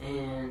Wealth,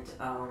 and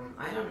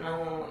I don't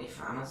know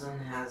if Amazon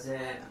has it.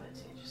 Let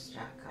me just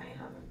check. I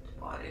haven't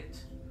bought it.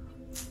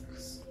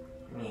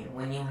 I mean,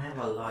 when you have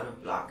a lot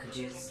of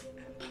blockages,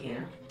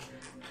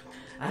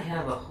 I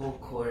have a whole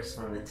course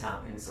from the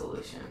Tapping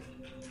Solution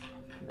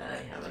that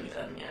I haven't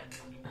done yet.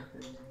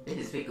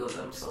 It's because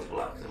I'm so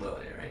blocked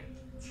about it, right?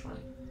 It's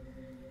funny.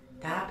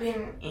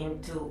 Tapping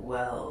into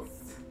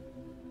wealth.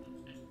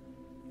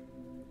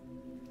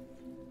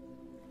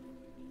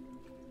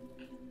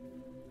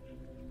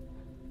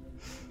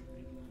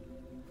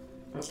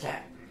 Okay.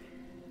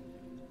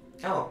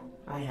 Oh,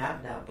 I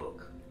have that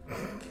book.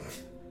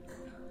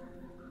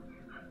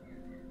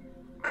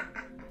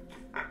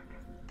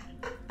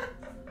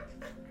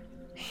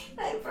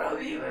 I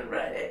probably even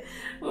read it,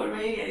 or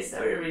maybe I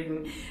started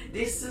reading.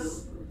 This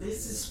is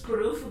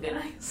proof,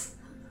 guys.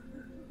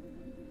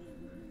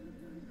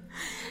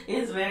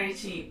 It's very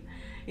cheap.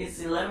 It's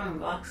 $11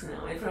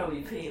 now. I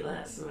probably paid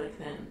less back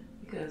then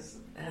because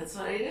that's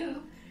what I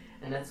do,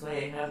 and that's why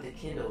I have the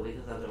Kindle,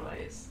 because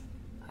otherwise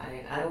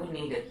I would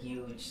need a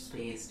huge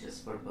space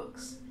just for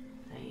books.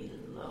 I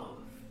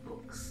love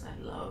books.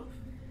 I love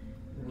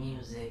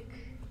music.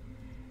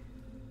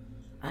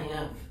 I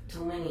have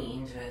too many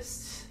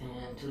interests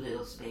and too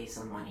little space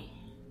and money.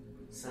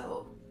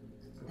 So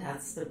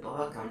that's the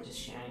book. I'm just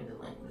sharing the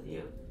link with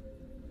you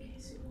in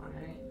case you're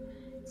wondering.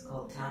 It's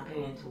called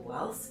Tapping into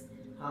Wealth: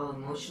 How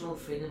Emotional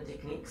Freedom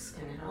Techniques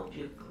Can Help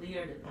You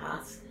Clear the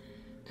Path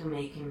to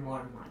Making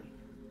More Money.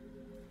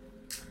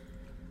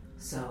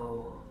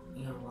 So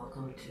you're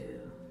welcome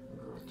to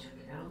go check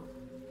it out.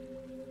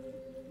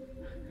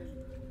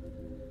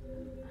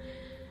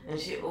 And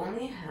she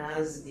only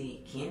has the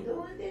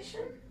Kindle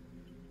edition?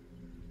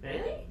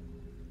 Really?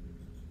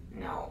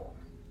 No.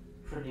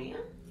 For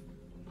real?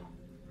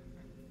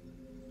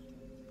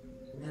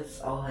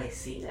 That's all I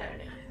see there.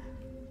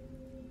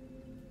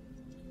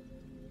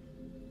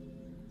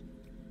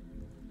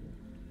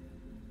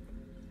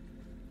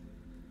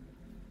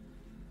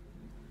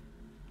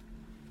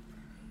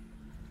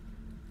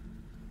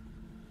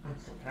 I'm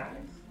surprised.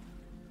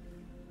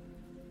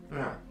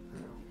 No.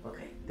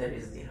 Okay, there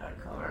is the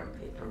hardcover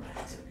and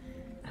paperback too.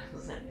 I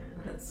was like,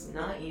 that's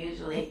not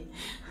usually.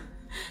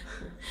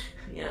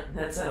 Yeah,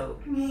 that's how.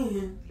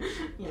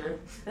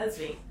 That's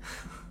me.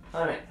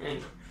 Alright,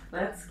 anyway,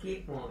 let's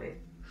keep moving.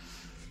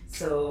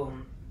 So,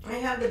 I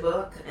have the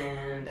book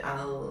and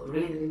I'll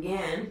read it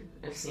again.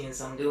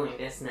 Since I'm doing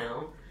this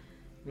now,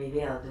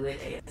 maybe I'll do it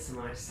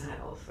ASMR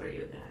style for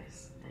you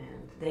guys.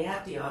 And they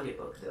have the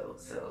audiobook though,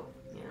 so,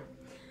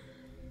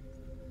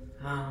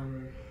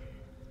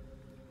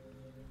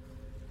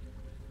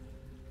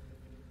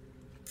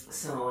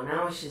 So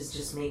now she's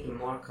just making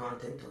more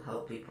content to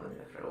help people in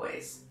different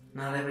ways.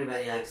 Not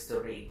everybody likes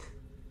to read.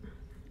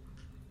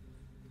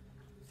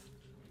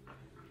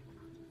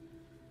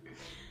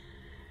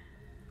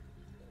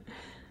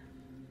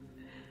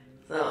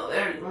 So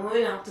we're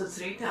moving up to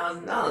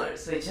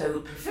 $3,000, which I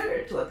would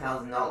prefer to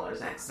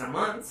 $1,000 extra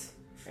months.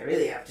 If I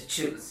really have to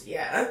choose,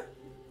 yeah.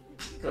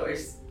 Of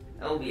course,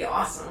 that would be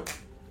awesome.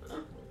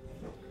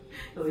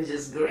 It would be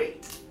just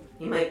great.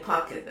 In my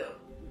pocket though,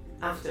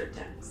 after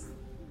tax.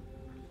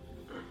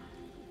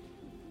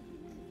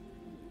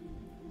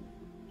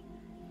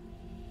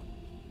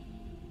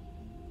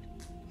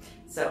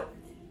 So,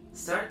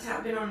 start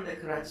tapping on the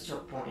karate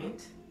chop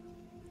point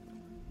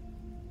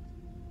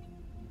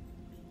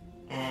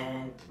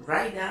and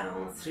write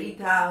down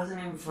 3,000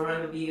 in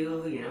front of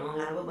you,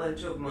 have a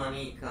bunch of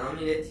money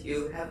coming at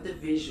you, have the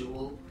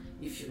visual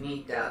if you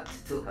need that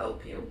to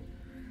help you.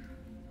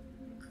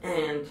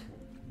 And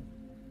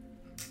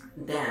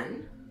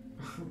then,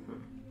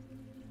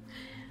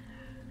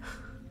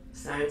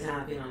 start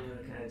tapping on your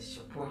karate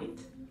chop point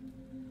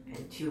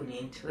and tune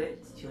into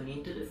it, tune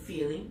into the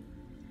feeling.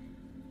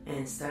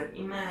 And start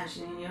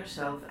imagining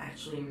yourself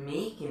actually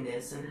making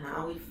this and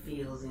how it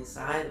feels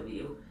inside of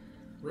you.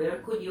 Where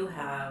could you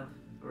have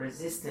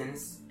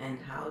resistance and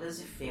how does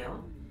it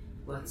feel?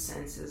 What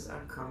senses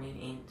are coming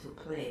into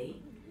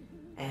play?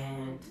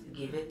 And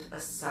give it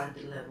a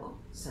SUD level,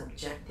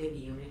 subjective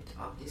unit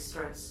of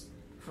distress,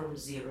 from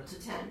 0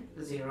 to 10.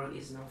 0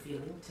 is no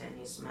feeling, 10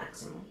 is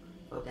maximum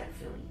of that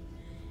feeling.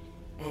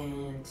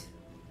 And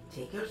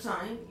take your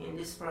time in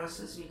this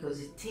process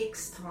because it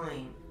takes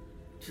time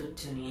to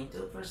tune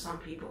into for some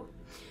people.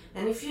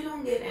 And if you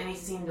don't get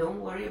anything, don't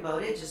worry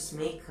about it, just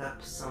make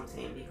up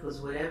something,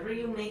 because whatever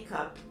you make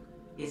up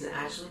is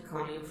actually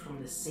coming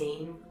from the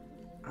same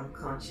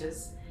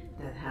unconscious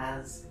that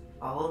has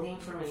all the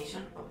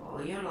information of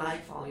all your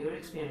life, all your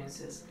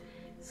experiences.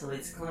 So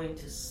it's going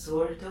to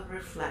sort of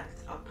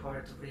reflect a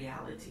part of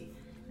reality,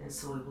 and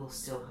so it will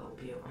still help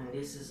you. And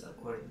this is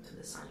according to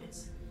the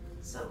science.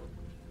 So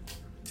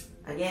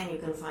again, you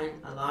can find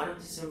a lot of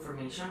this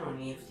information on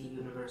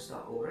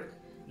EFTuniverse.org.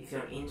 If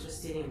you're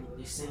interested in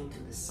listening to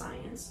the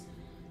science,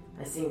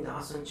 I think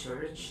Dawson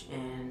Church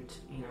and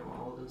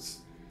all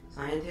those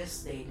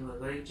scientists, they do a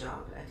great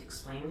job at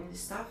explaining this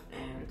stuff,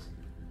 and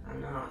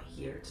I'm not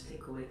here to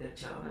take away their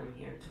job. I'm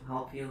here to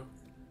help you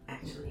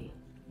actually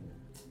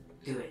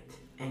do it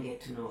and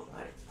get to know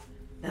about it.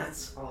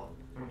 That's all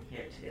I'm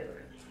here to do,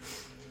 really.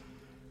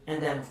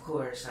 And then, of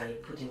course, I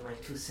put in my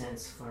 2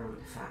 cents from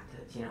the fact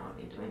that, I've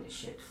been doing this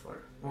shit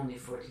for only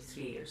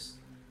 43 years.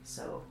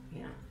 So,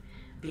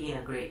 being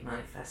a great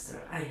manifestor,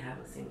 I have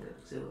a thing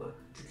to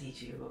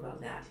teach you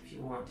about that. If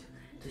you want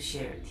to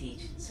share,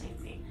 teach, same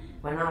thing.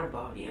 We're not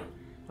above you.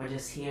 We're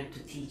just here to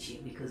teach you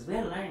because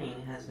we're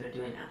learning as we're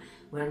doing that.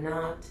 We're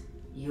not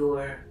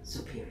your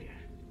superior.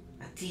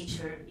 A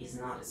teacher is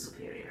not a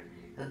superior.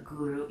 A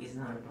guru is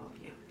not above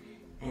you.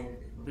 And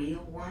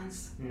real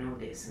ones know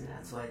this, and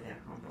that's why they're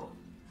humble.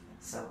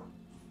 So,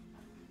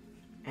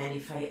 and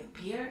if I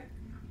appear,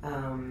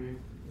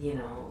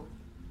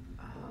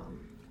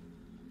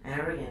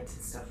 arrogant and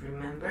stuff,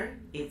 remember,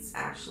 it's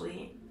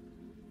actually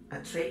a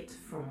trait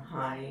from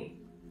high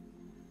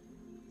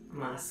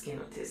masculine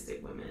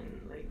autistic women.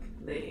 Like,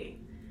 they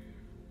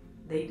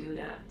do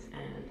that,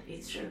 and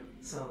it's true.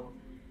 So,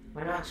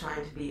 we're not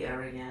trying to be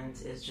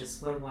arrogant, it's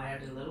just we're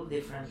wired a little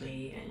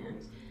differently,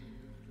 and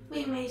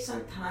we may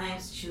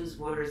sometimes choose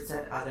words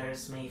that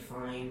others may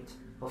find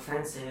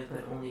offensive,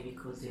 but only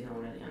because they don't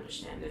really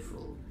understand the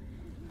full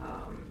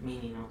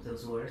meaning of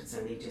those words,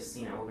 and they just,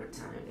 over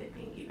time they've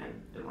been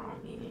given the wrong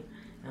meaning,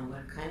 and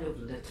we're kind of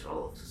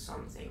literal to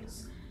some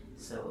things.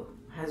 So,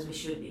 as we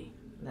should be.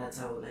 That's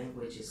how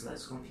language is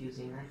less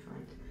confusing, I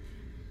find.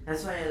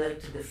 That's why I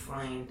like to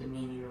define the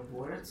meaning of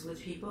words with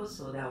people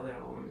so that we're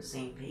all on the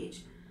same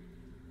page,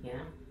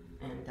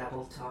 and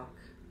double talk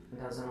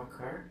doesn't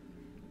occur.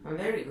 I'm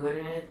very good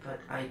at it, but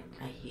I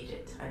hate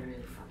it. I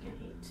really fucking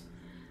hate.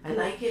 I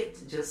like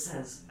it just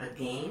as a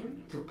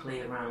game to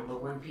play around,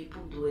 but when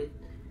people do it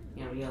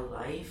in real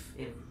life,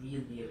 it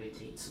really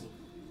irritates me.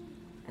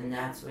 And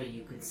that's where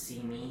you could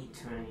see me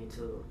turn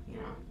into,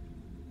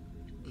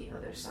 the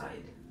other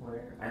side,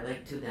 where I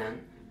like to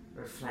then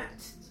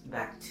reflect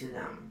back to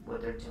them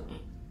what they're doing.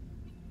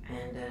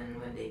 And then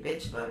when they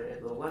bitch about it,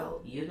 I go,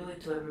 well, you do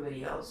it to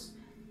everybody else.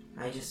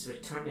 I just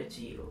return it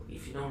to you.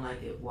 If you don't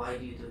like it, why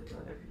do you do it to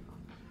other people?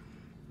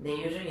 They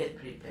usually get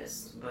pretty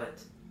pissed,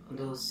 but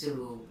those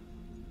who,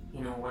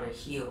 want to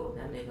heal,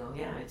 then they go,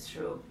 yeah, it's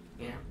true,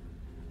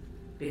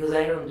 Because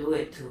I don't do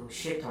it to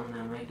shit on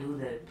them. I do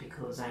that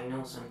because I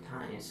know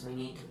sometimes we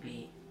need to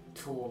be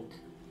told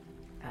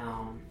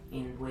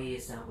in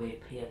ways that we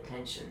pay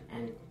attention.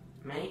 And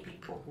many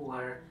people who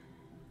are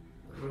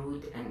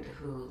rude and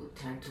who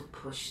tend to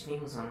push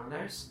things on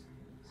others,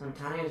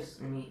 sometimes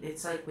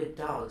it's like with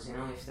dogs,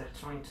 if they're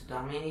trying to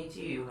dominate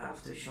you, you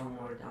have to show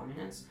more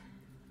dominance.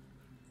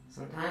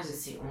 Sometimes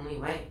it's the only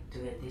way to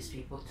get these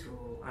people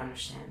to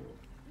understand,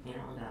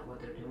 that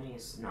what they're doing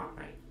is not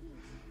right.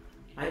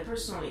 I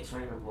personally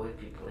try and avoid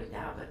people like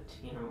that, but,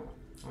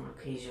 on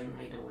occasion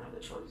I don't have a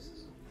choice.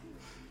 So.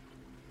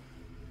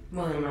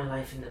 Well, in my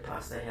life in the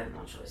past I had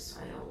no choice.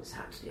 I always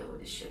had to deal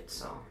with this shit,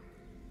 so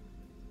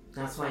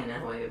that's why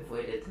now I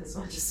avoid it as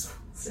much as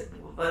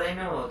possible. But I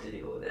know how to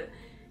deal with it.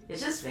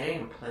 It's just very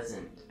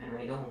unpleasant, and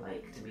I don't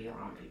like to be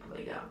around people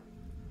like that.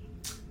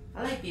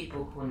 I like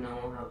people who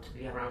know how to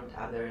be around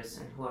others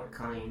and who are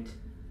kind,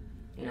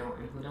 and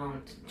who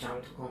don't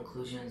jump to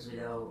conclusions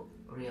without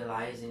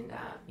realizing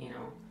that,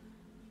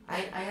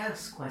 I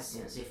ask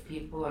questions. If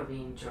people are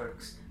being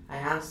jerks, I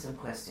ask them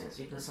questions,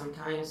 because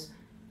sometimes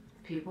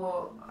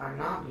people are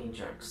not being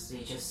jerks.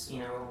 They just,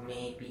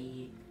 may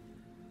be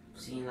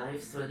seeing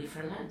life through a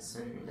different lens,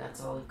 and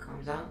that's all it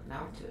comes down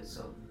to.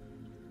 So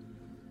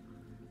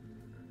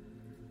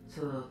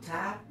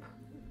tap,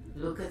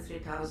 look at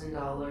 $3,000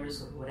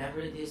 or whatever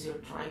it is you're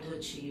trying to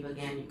achieve.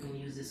 Again, you can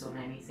use this on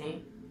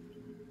anything.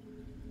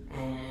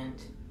 And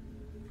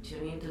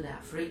tune into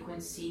that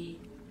frequency,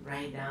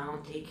 write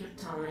down, take your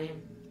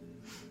time.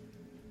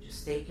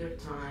 Just take your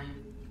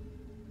time.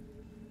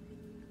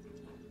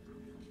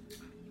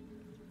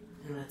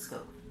 And let's go.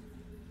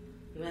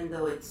 Even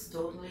though it's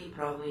totally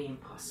probably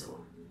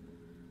impossible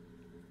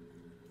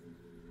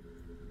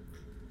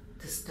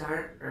to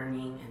start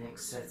earning an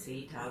extra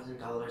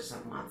 $3,000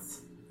 a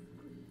month.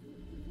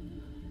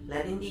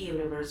 Letting the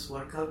universe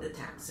work out the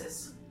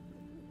taxes.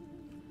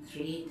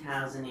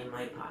 $3,000 in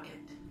my pocket.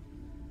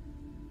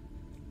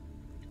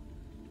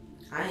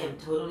 I am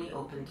totally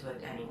open to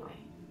it anyway.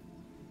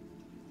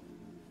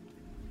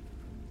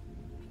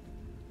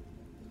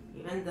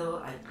 Even though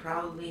I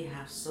probably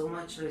have so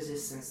much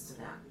resistance to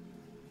that.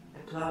 I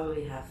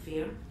probably have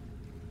fear.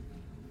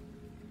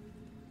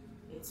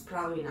 It's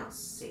probably not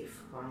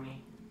safe for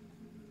me.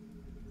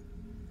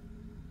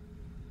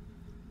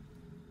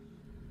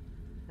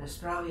 There's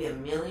probably a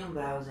million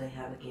vows I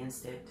have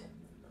against it.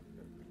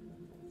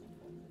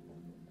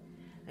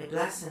 I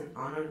bless and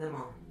honor them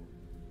all.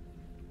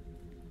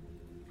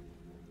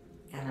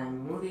 And I'm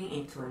moving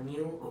into a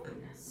new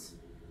openness.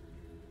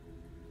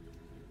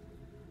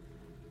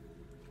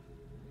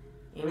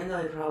 Even though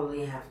I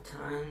probably have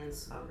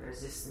tons of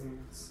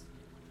resistance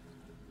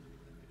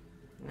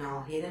in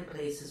all hidden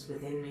places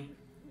within me.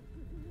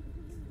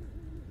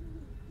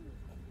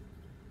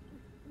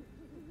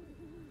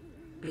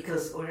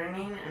 Because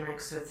earning an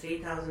extra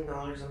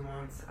 $3,000 a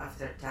month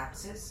after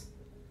taxes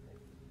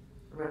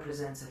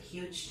represents a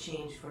huge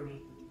change for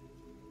me.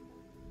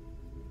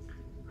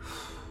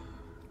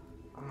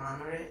 I'm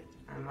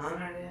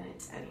honoring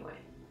it anyway.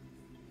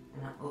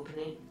 And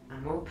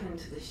I'm open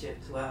to the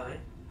shift. Wow,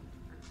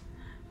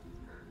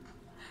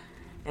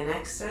 an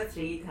extra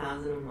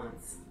 $3,000 a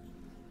month.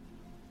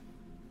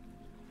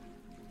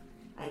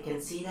 I can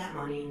see that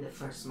money in the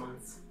first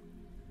month.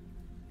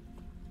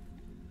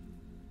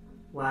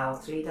 Wow,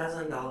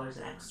 $3,000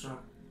 extra.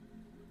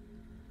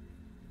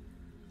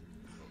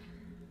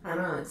 I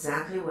don't know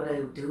exactly what I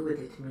would do with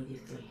it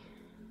immediately.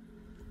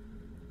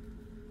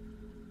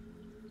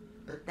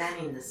 But then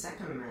in the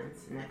second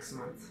month, next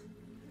month,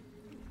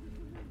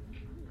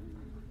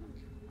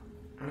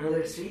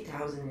 another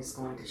 $3,000 is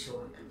going to show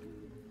up.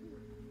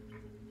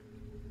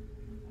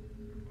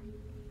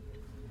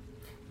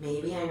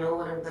 Maybe I know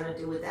what I'm going to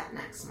do with that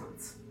next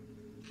month.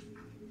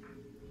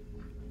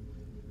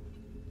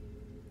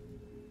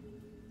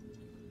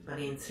 But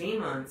in 3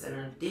 months, an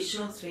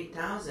additional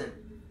 $3,000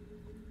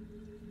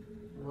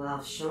 will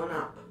have shown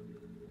up,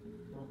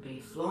 will be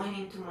flowing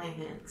into my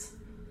hands.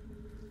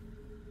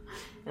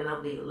 And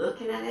I'll be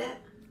looking at it,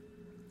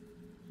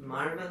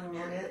 marveling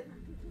at it,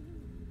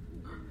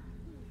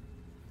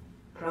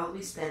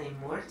 probably spending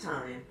more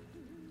time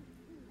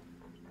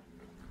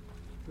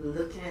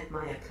looking at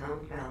my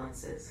account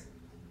balances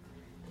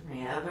than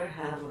I ever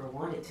have or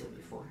wanted to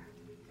before.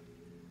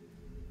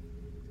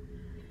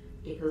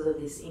 Because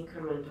of this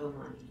incremental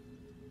money.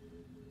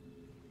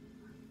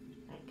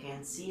 I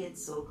can see it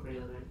so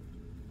clearly.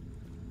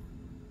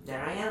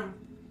 There I am.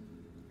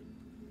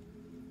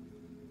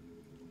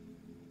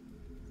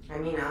 I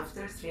mean,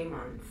 after 3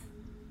 months,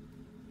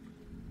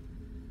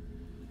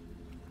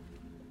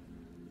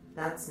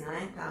 that's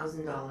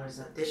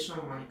 $9,000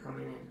 additional money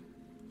coming in.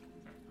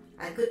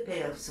 I could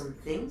pay off some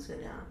things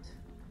with that.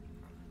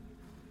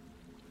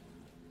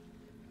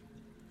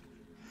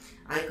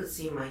 I could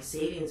see my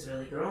savings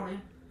really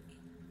growing.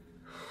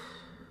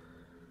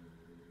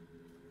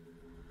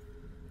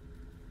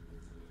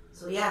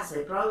 So yes,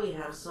 I probably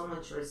have so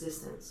much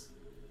resistance,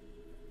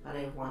 but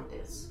I want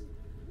this.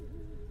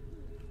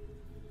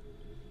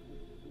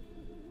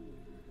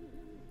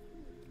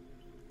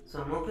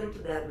 So I'm open to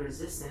that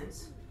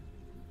resistance.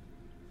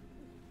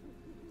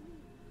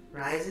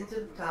 Rising to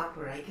the top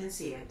where I can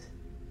see it,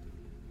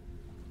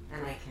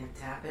 and I can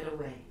tap it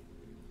away.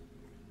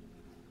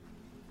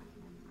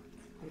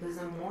 Because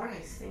the more I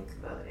think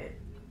about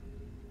it,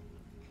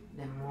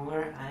 the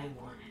more I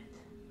want it.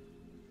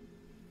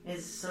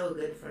 It's so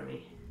good for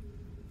me.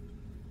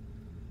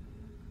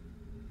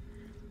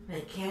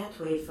 I can't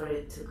wait for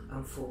it to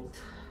unfold.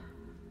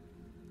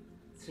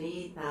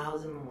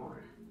 3,000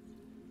 more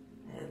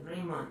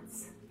every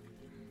month,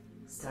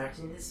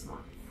 starting this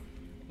month,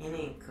 in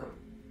income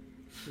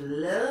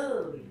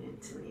flowing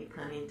into me,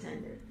 pun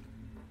intended.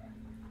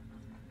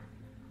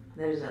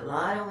 There's a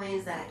lot of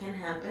ways that can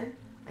happen.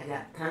 I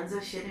got tons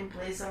of shit in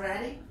place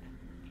already,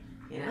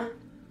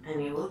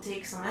 and it will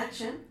take some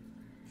action.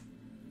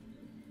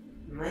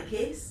 In my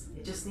case,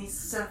 it just needs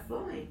to start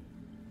flowing.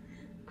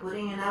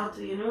 Putting it out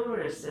to the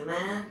universe. And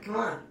man, come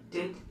on,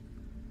 dude.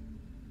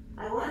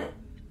 I want it.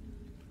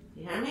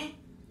 You hear me?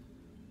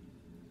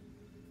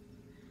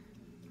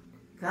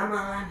 Come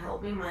on,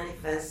 help me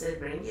manifest it.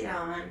 Bring it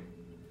on.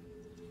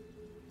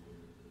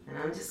 And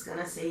I'm just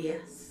gonna say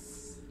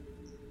yes.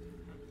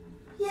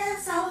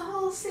 Yes, I'll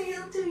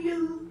wholesale to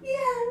you.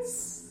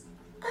 Yes.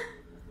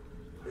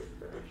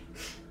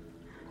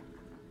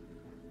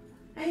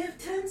 I have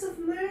tons of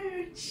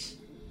merch.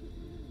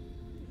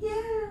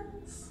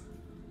 Yes.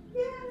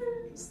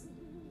 Yes.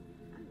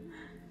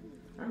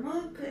 I'm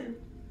open.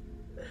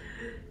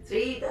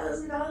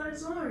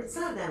 $3,000 more. It's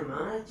not that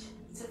much.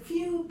 It's a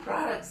few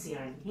products here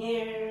and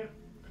here.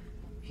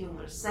 A few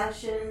more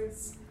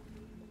sessions.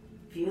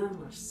 A few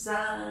more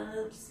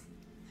subs.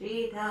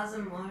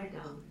 $3,000 more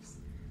dollars.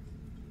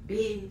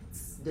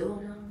 Beats,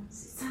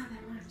 donuts. It's not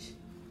that much.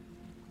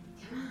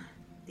 Come on.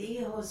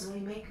 Deals,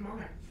 we make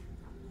more.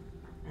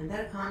 And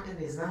their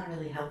content is not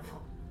really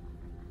helpful.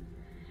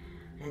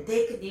 And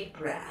take a deep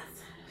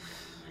breath.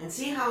 And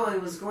see how I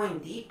was going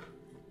deep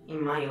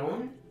in my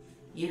own?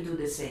 You do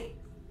the same.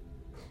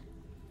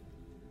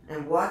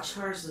 And watch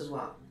hers as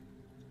well.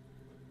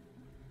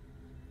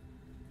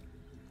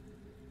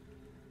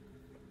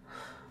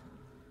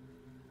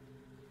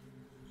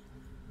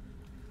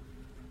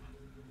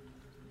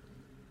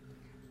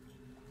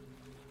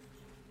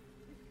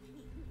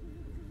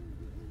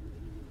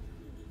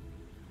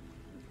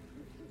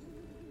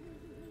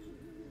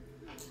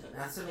 So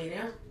that's the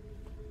video.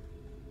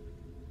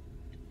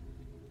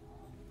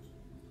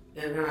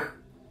 You're gonna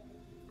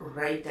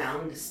write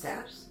down the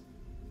steps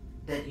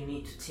that you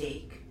need to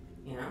take,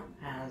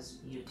 as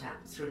you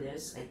tap through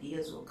this.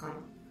 Ideas will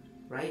come.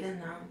 Write them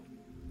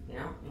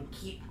down, and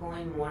keep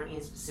going more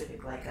in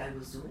specific like I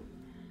was doing,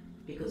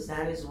 because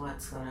that is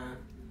what's gonna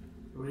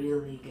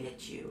really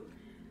get you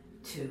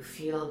to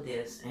feel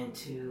this and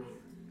to,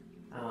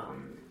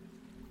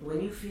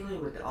 when you feel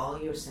it with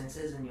all your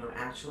senses and you're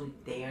actually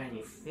there and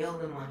you feel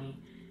the money,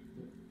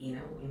 in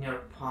your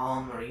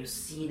palm, or you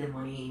see the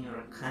money in your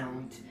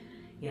account,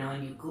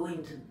 and you go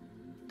into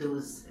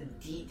those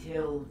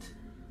detailed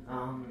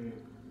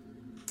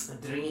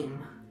dream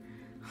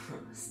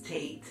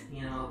state,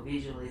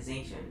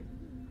 visualization,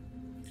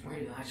 where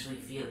you actually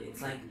feel it.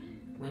 It's like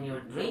when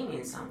you're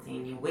dreaming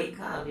something, you wake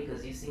up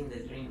because you think the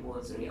dream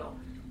was real.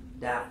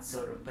 That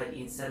sort of, but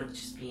instead of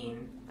just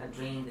being a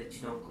dream that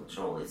you don't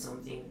control, it's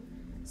something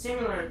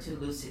similar to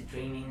lucid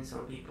dreaming,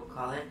 some people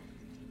call it.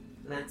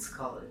 Let's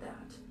call it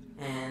that.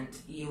 And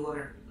you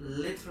are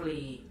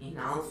literally in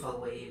alpha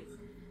wave.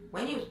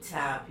 When you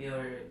tap,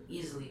 you're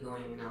easily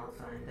going in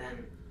alpha, and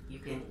then you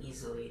can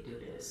easily do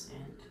this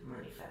and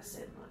manifest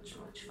it much,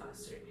 much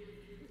faster.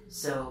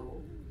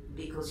 So,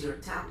 because you're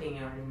tapping,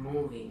 you're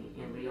moving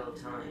in real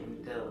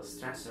time the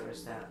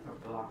stressors that are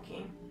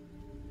blocking.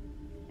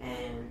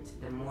 And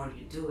the more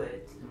you do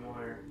it, the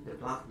more the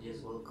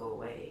blockages will go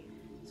away.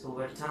 So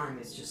over time,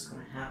 it's just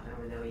going to happen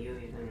without you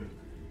even...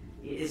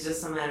 It's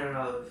just a matter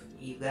of,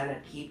 you gotta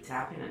keep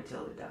tapping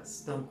until it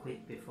does. Don't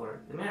quit before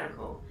the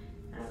miracle,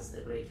 as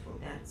the Grateful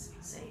Dead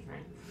say,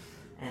 right?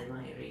 And my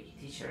Reiki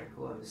teacher,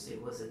 who obviously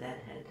was a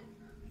deadhead,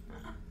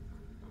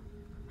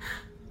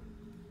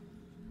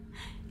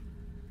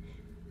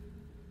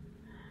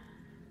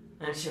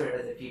 I'm sure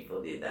other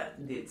people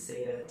did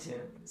say that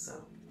too.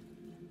 So,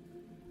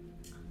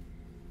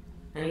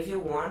 and if you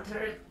want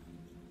her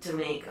to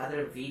make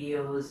other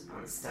videos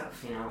on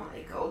stuff,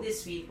 like all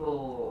these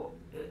people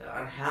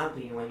are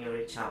happy when you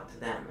reach out to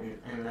them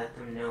and let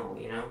them know,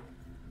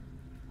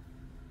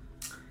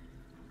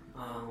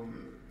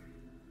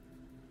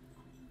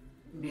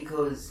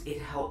 because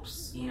it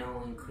helps,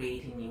 in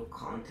creating new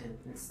content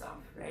and stuff,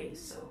 right?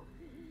 So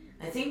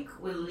I think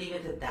we'll leave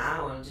it at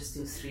that. We'll just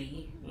do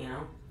 3,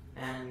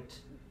 and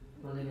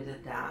we'll leave it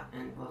at that,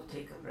 and we'll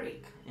take a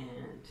break.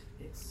 And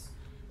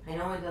I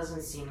know it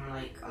doesn't seem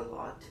like a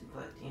lot,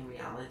 but in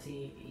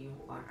reality, you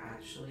are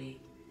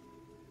actually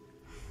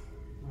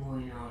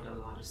moving out a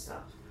lot of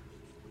stuff.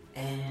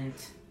 And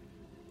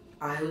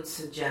I would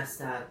suggest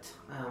that,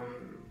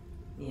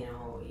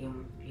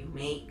 you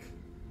make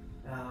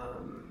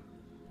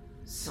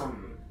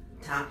some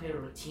tapping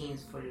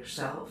routines for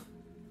yourself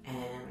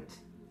and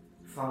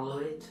follow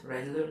it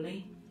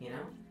regularly,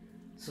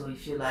 So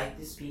if you like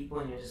these people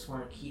and you just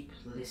want to keep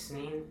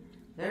listening,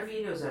 their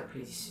videos are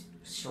pretty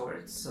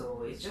short,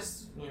 so it's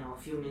just,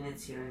 a few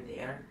minutes here and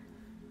there,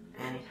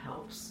 and it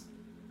helps.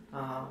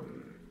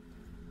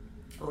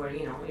 Or,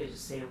 you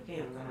just say,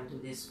 okay, I'm going to do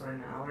this for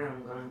an hour, and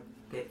I'm going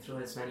to get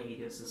through as many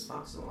videos as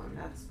possible, and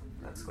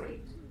that's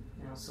great.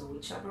 So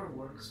whichever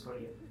works for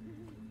you.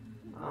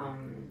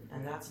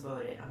 And that's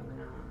about it. I'm going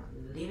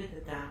to leave it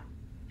at that.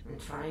 I'm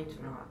trying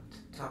to not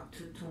talk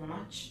too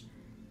much,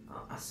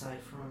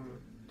 aside from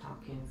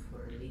talking for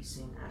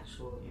releasing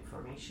actual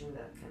information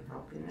that can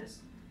help in this,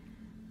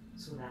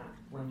 so that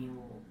when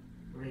you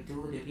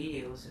redo the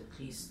videos, at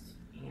least,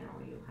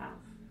 you have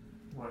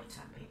more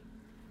tapping,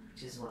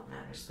 which is what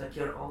matters. But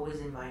you're always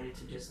invited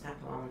to just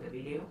tap along the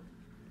video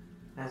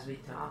as we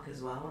talk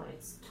as well.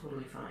 It's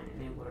totally fine,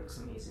 and it works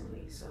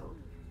amazingly. So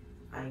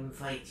I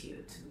invite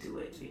you to do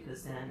it,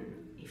 because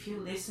then if you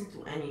listen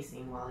to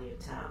anything while you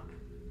tap,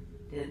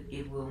 then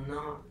it will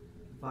not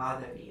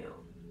bother you.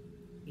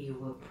 You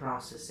will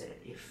process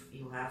it. If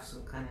you have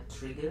some kind of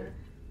trigger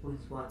with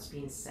what's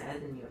being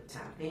said and you're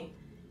tapping,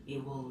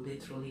 it will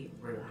literally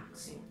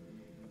relax you.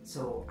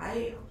 So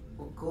I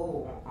will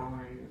go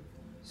on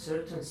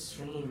certain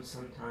streams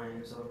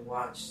sometimes, or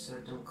watch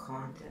certain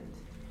content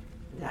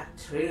that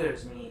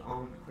triggers me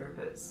on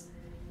purpose,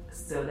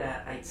 so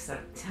that I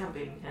start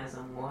tapping as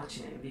I'm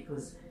watching it,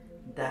 because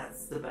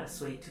that's the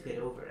best way to get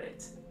over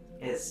it.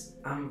 It's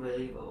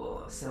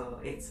unbelievable. So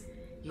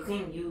you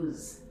can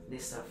use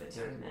this stuff at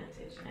your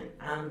advantage. And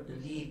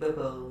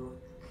unbelievable.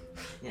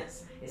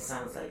 Yes, it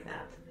sounds like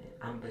that.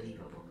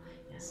 Unbelievable.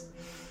 Yes.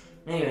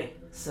 Anyway,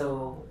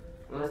 so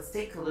let's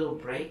take a little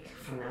break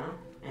for now,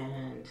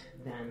 and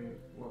then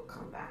we'll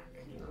come back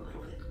in a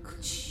little bit.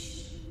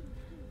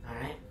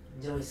 Alright?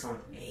 Enjoy some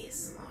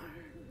ASMR.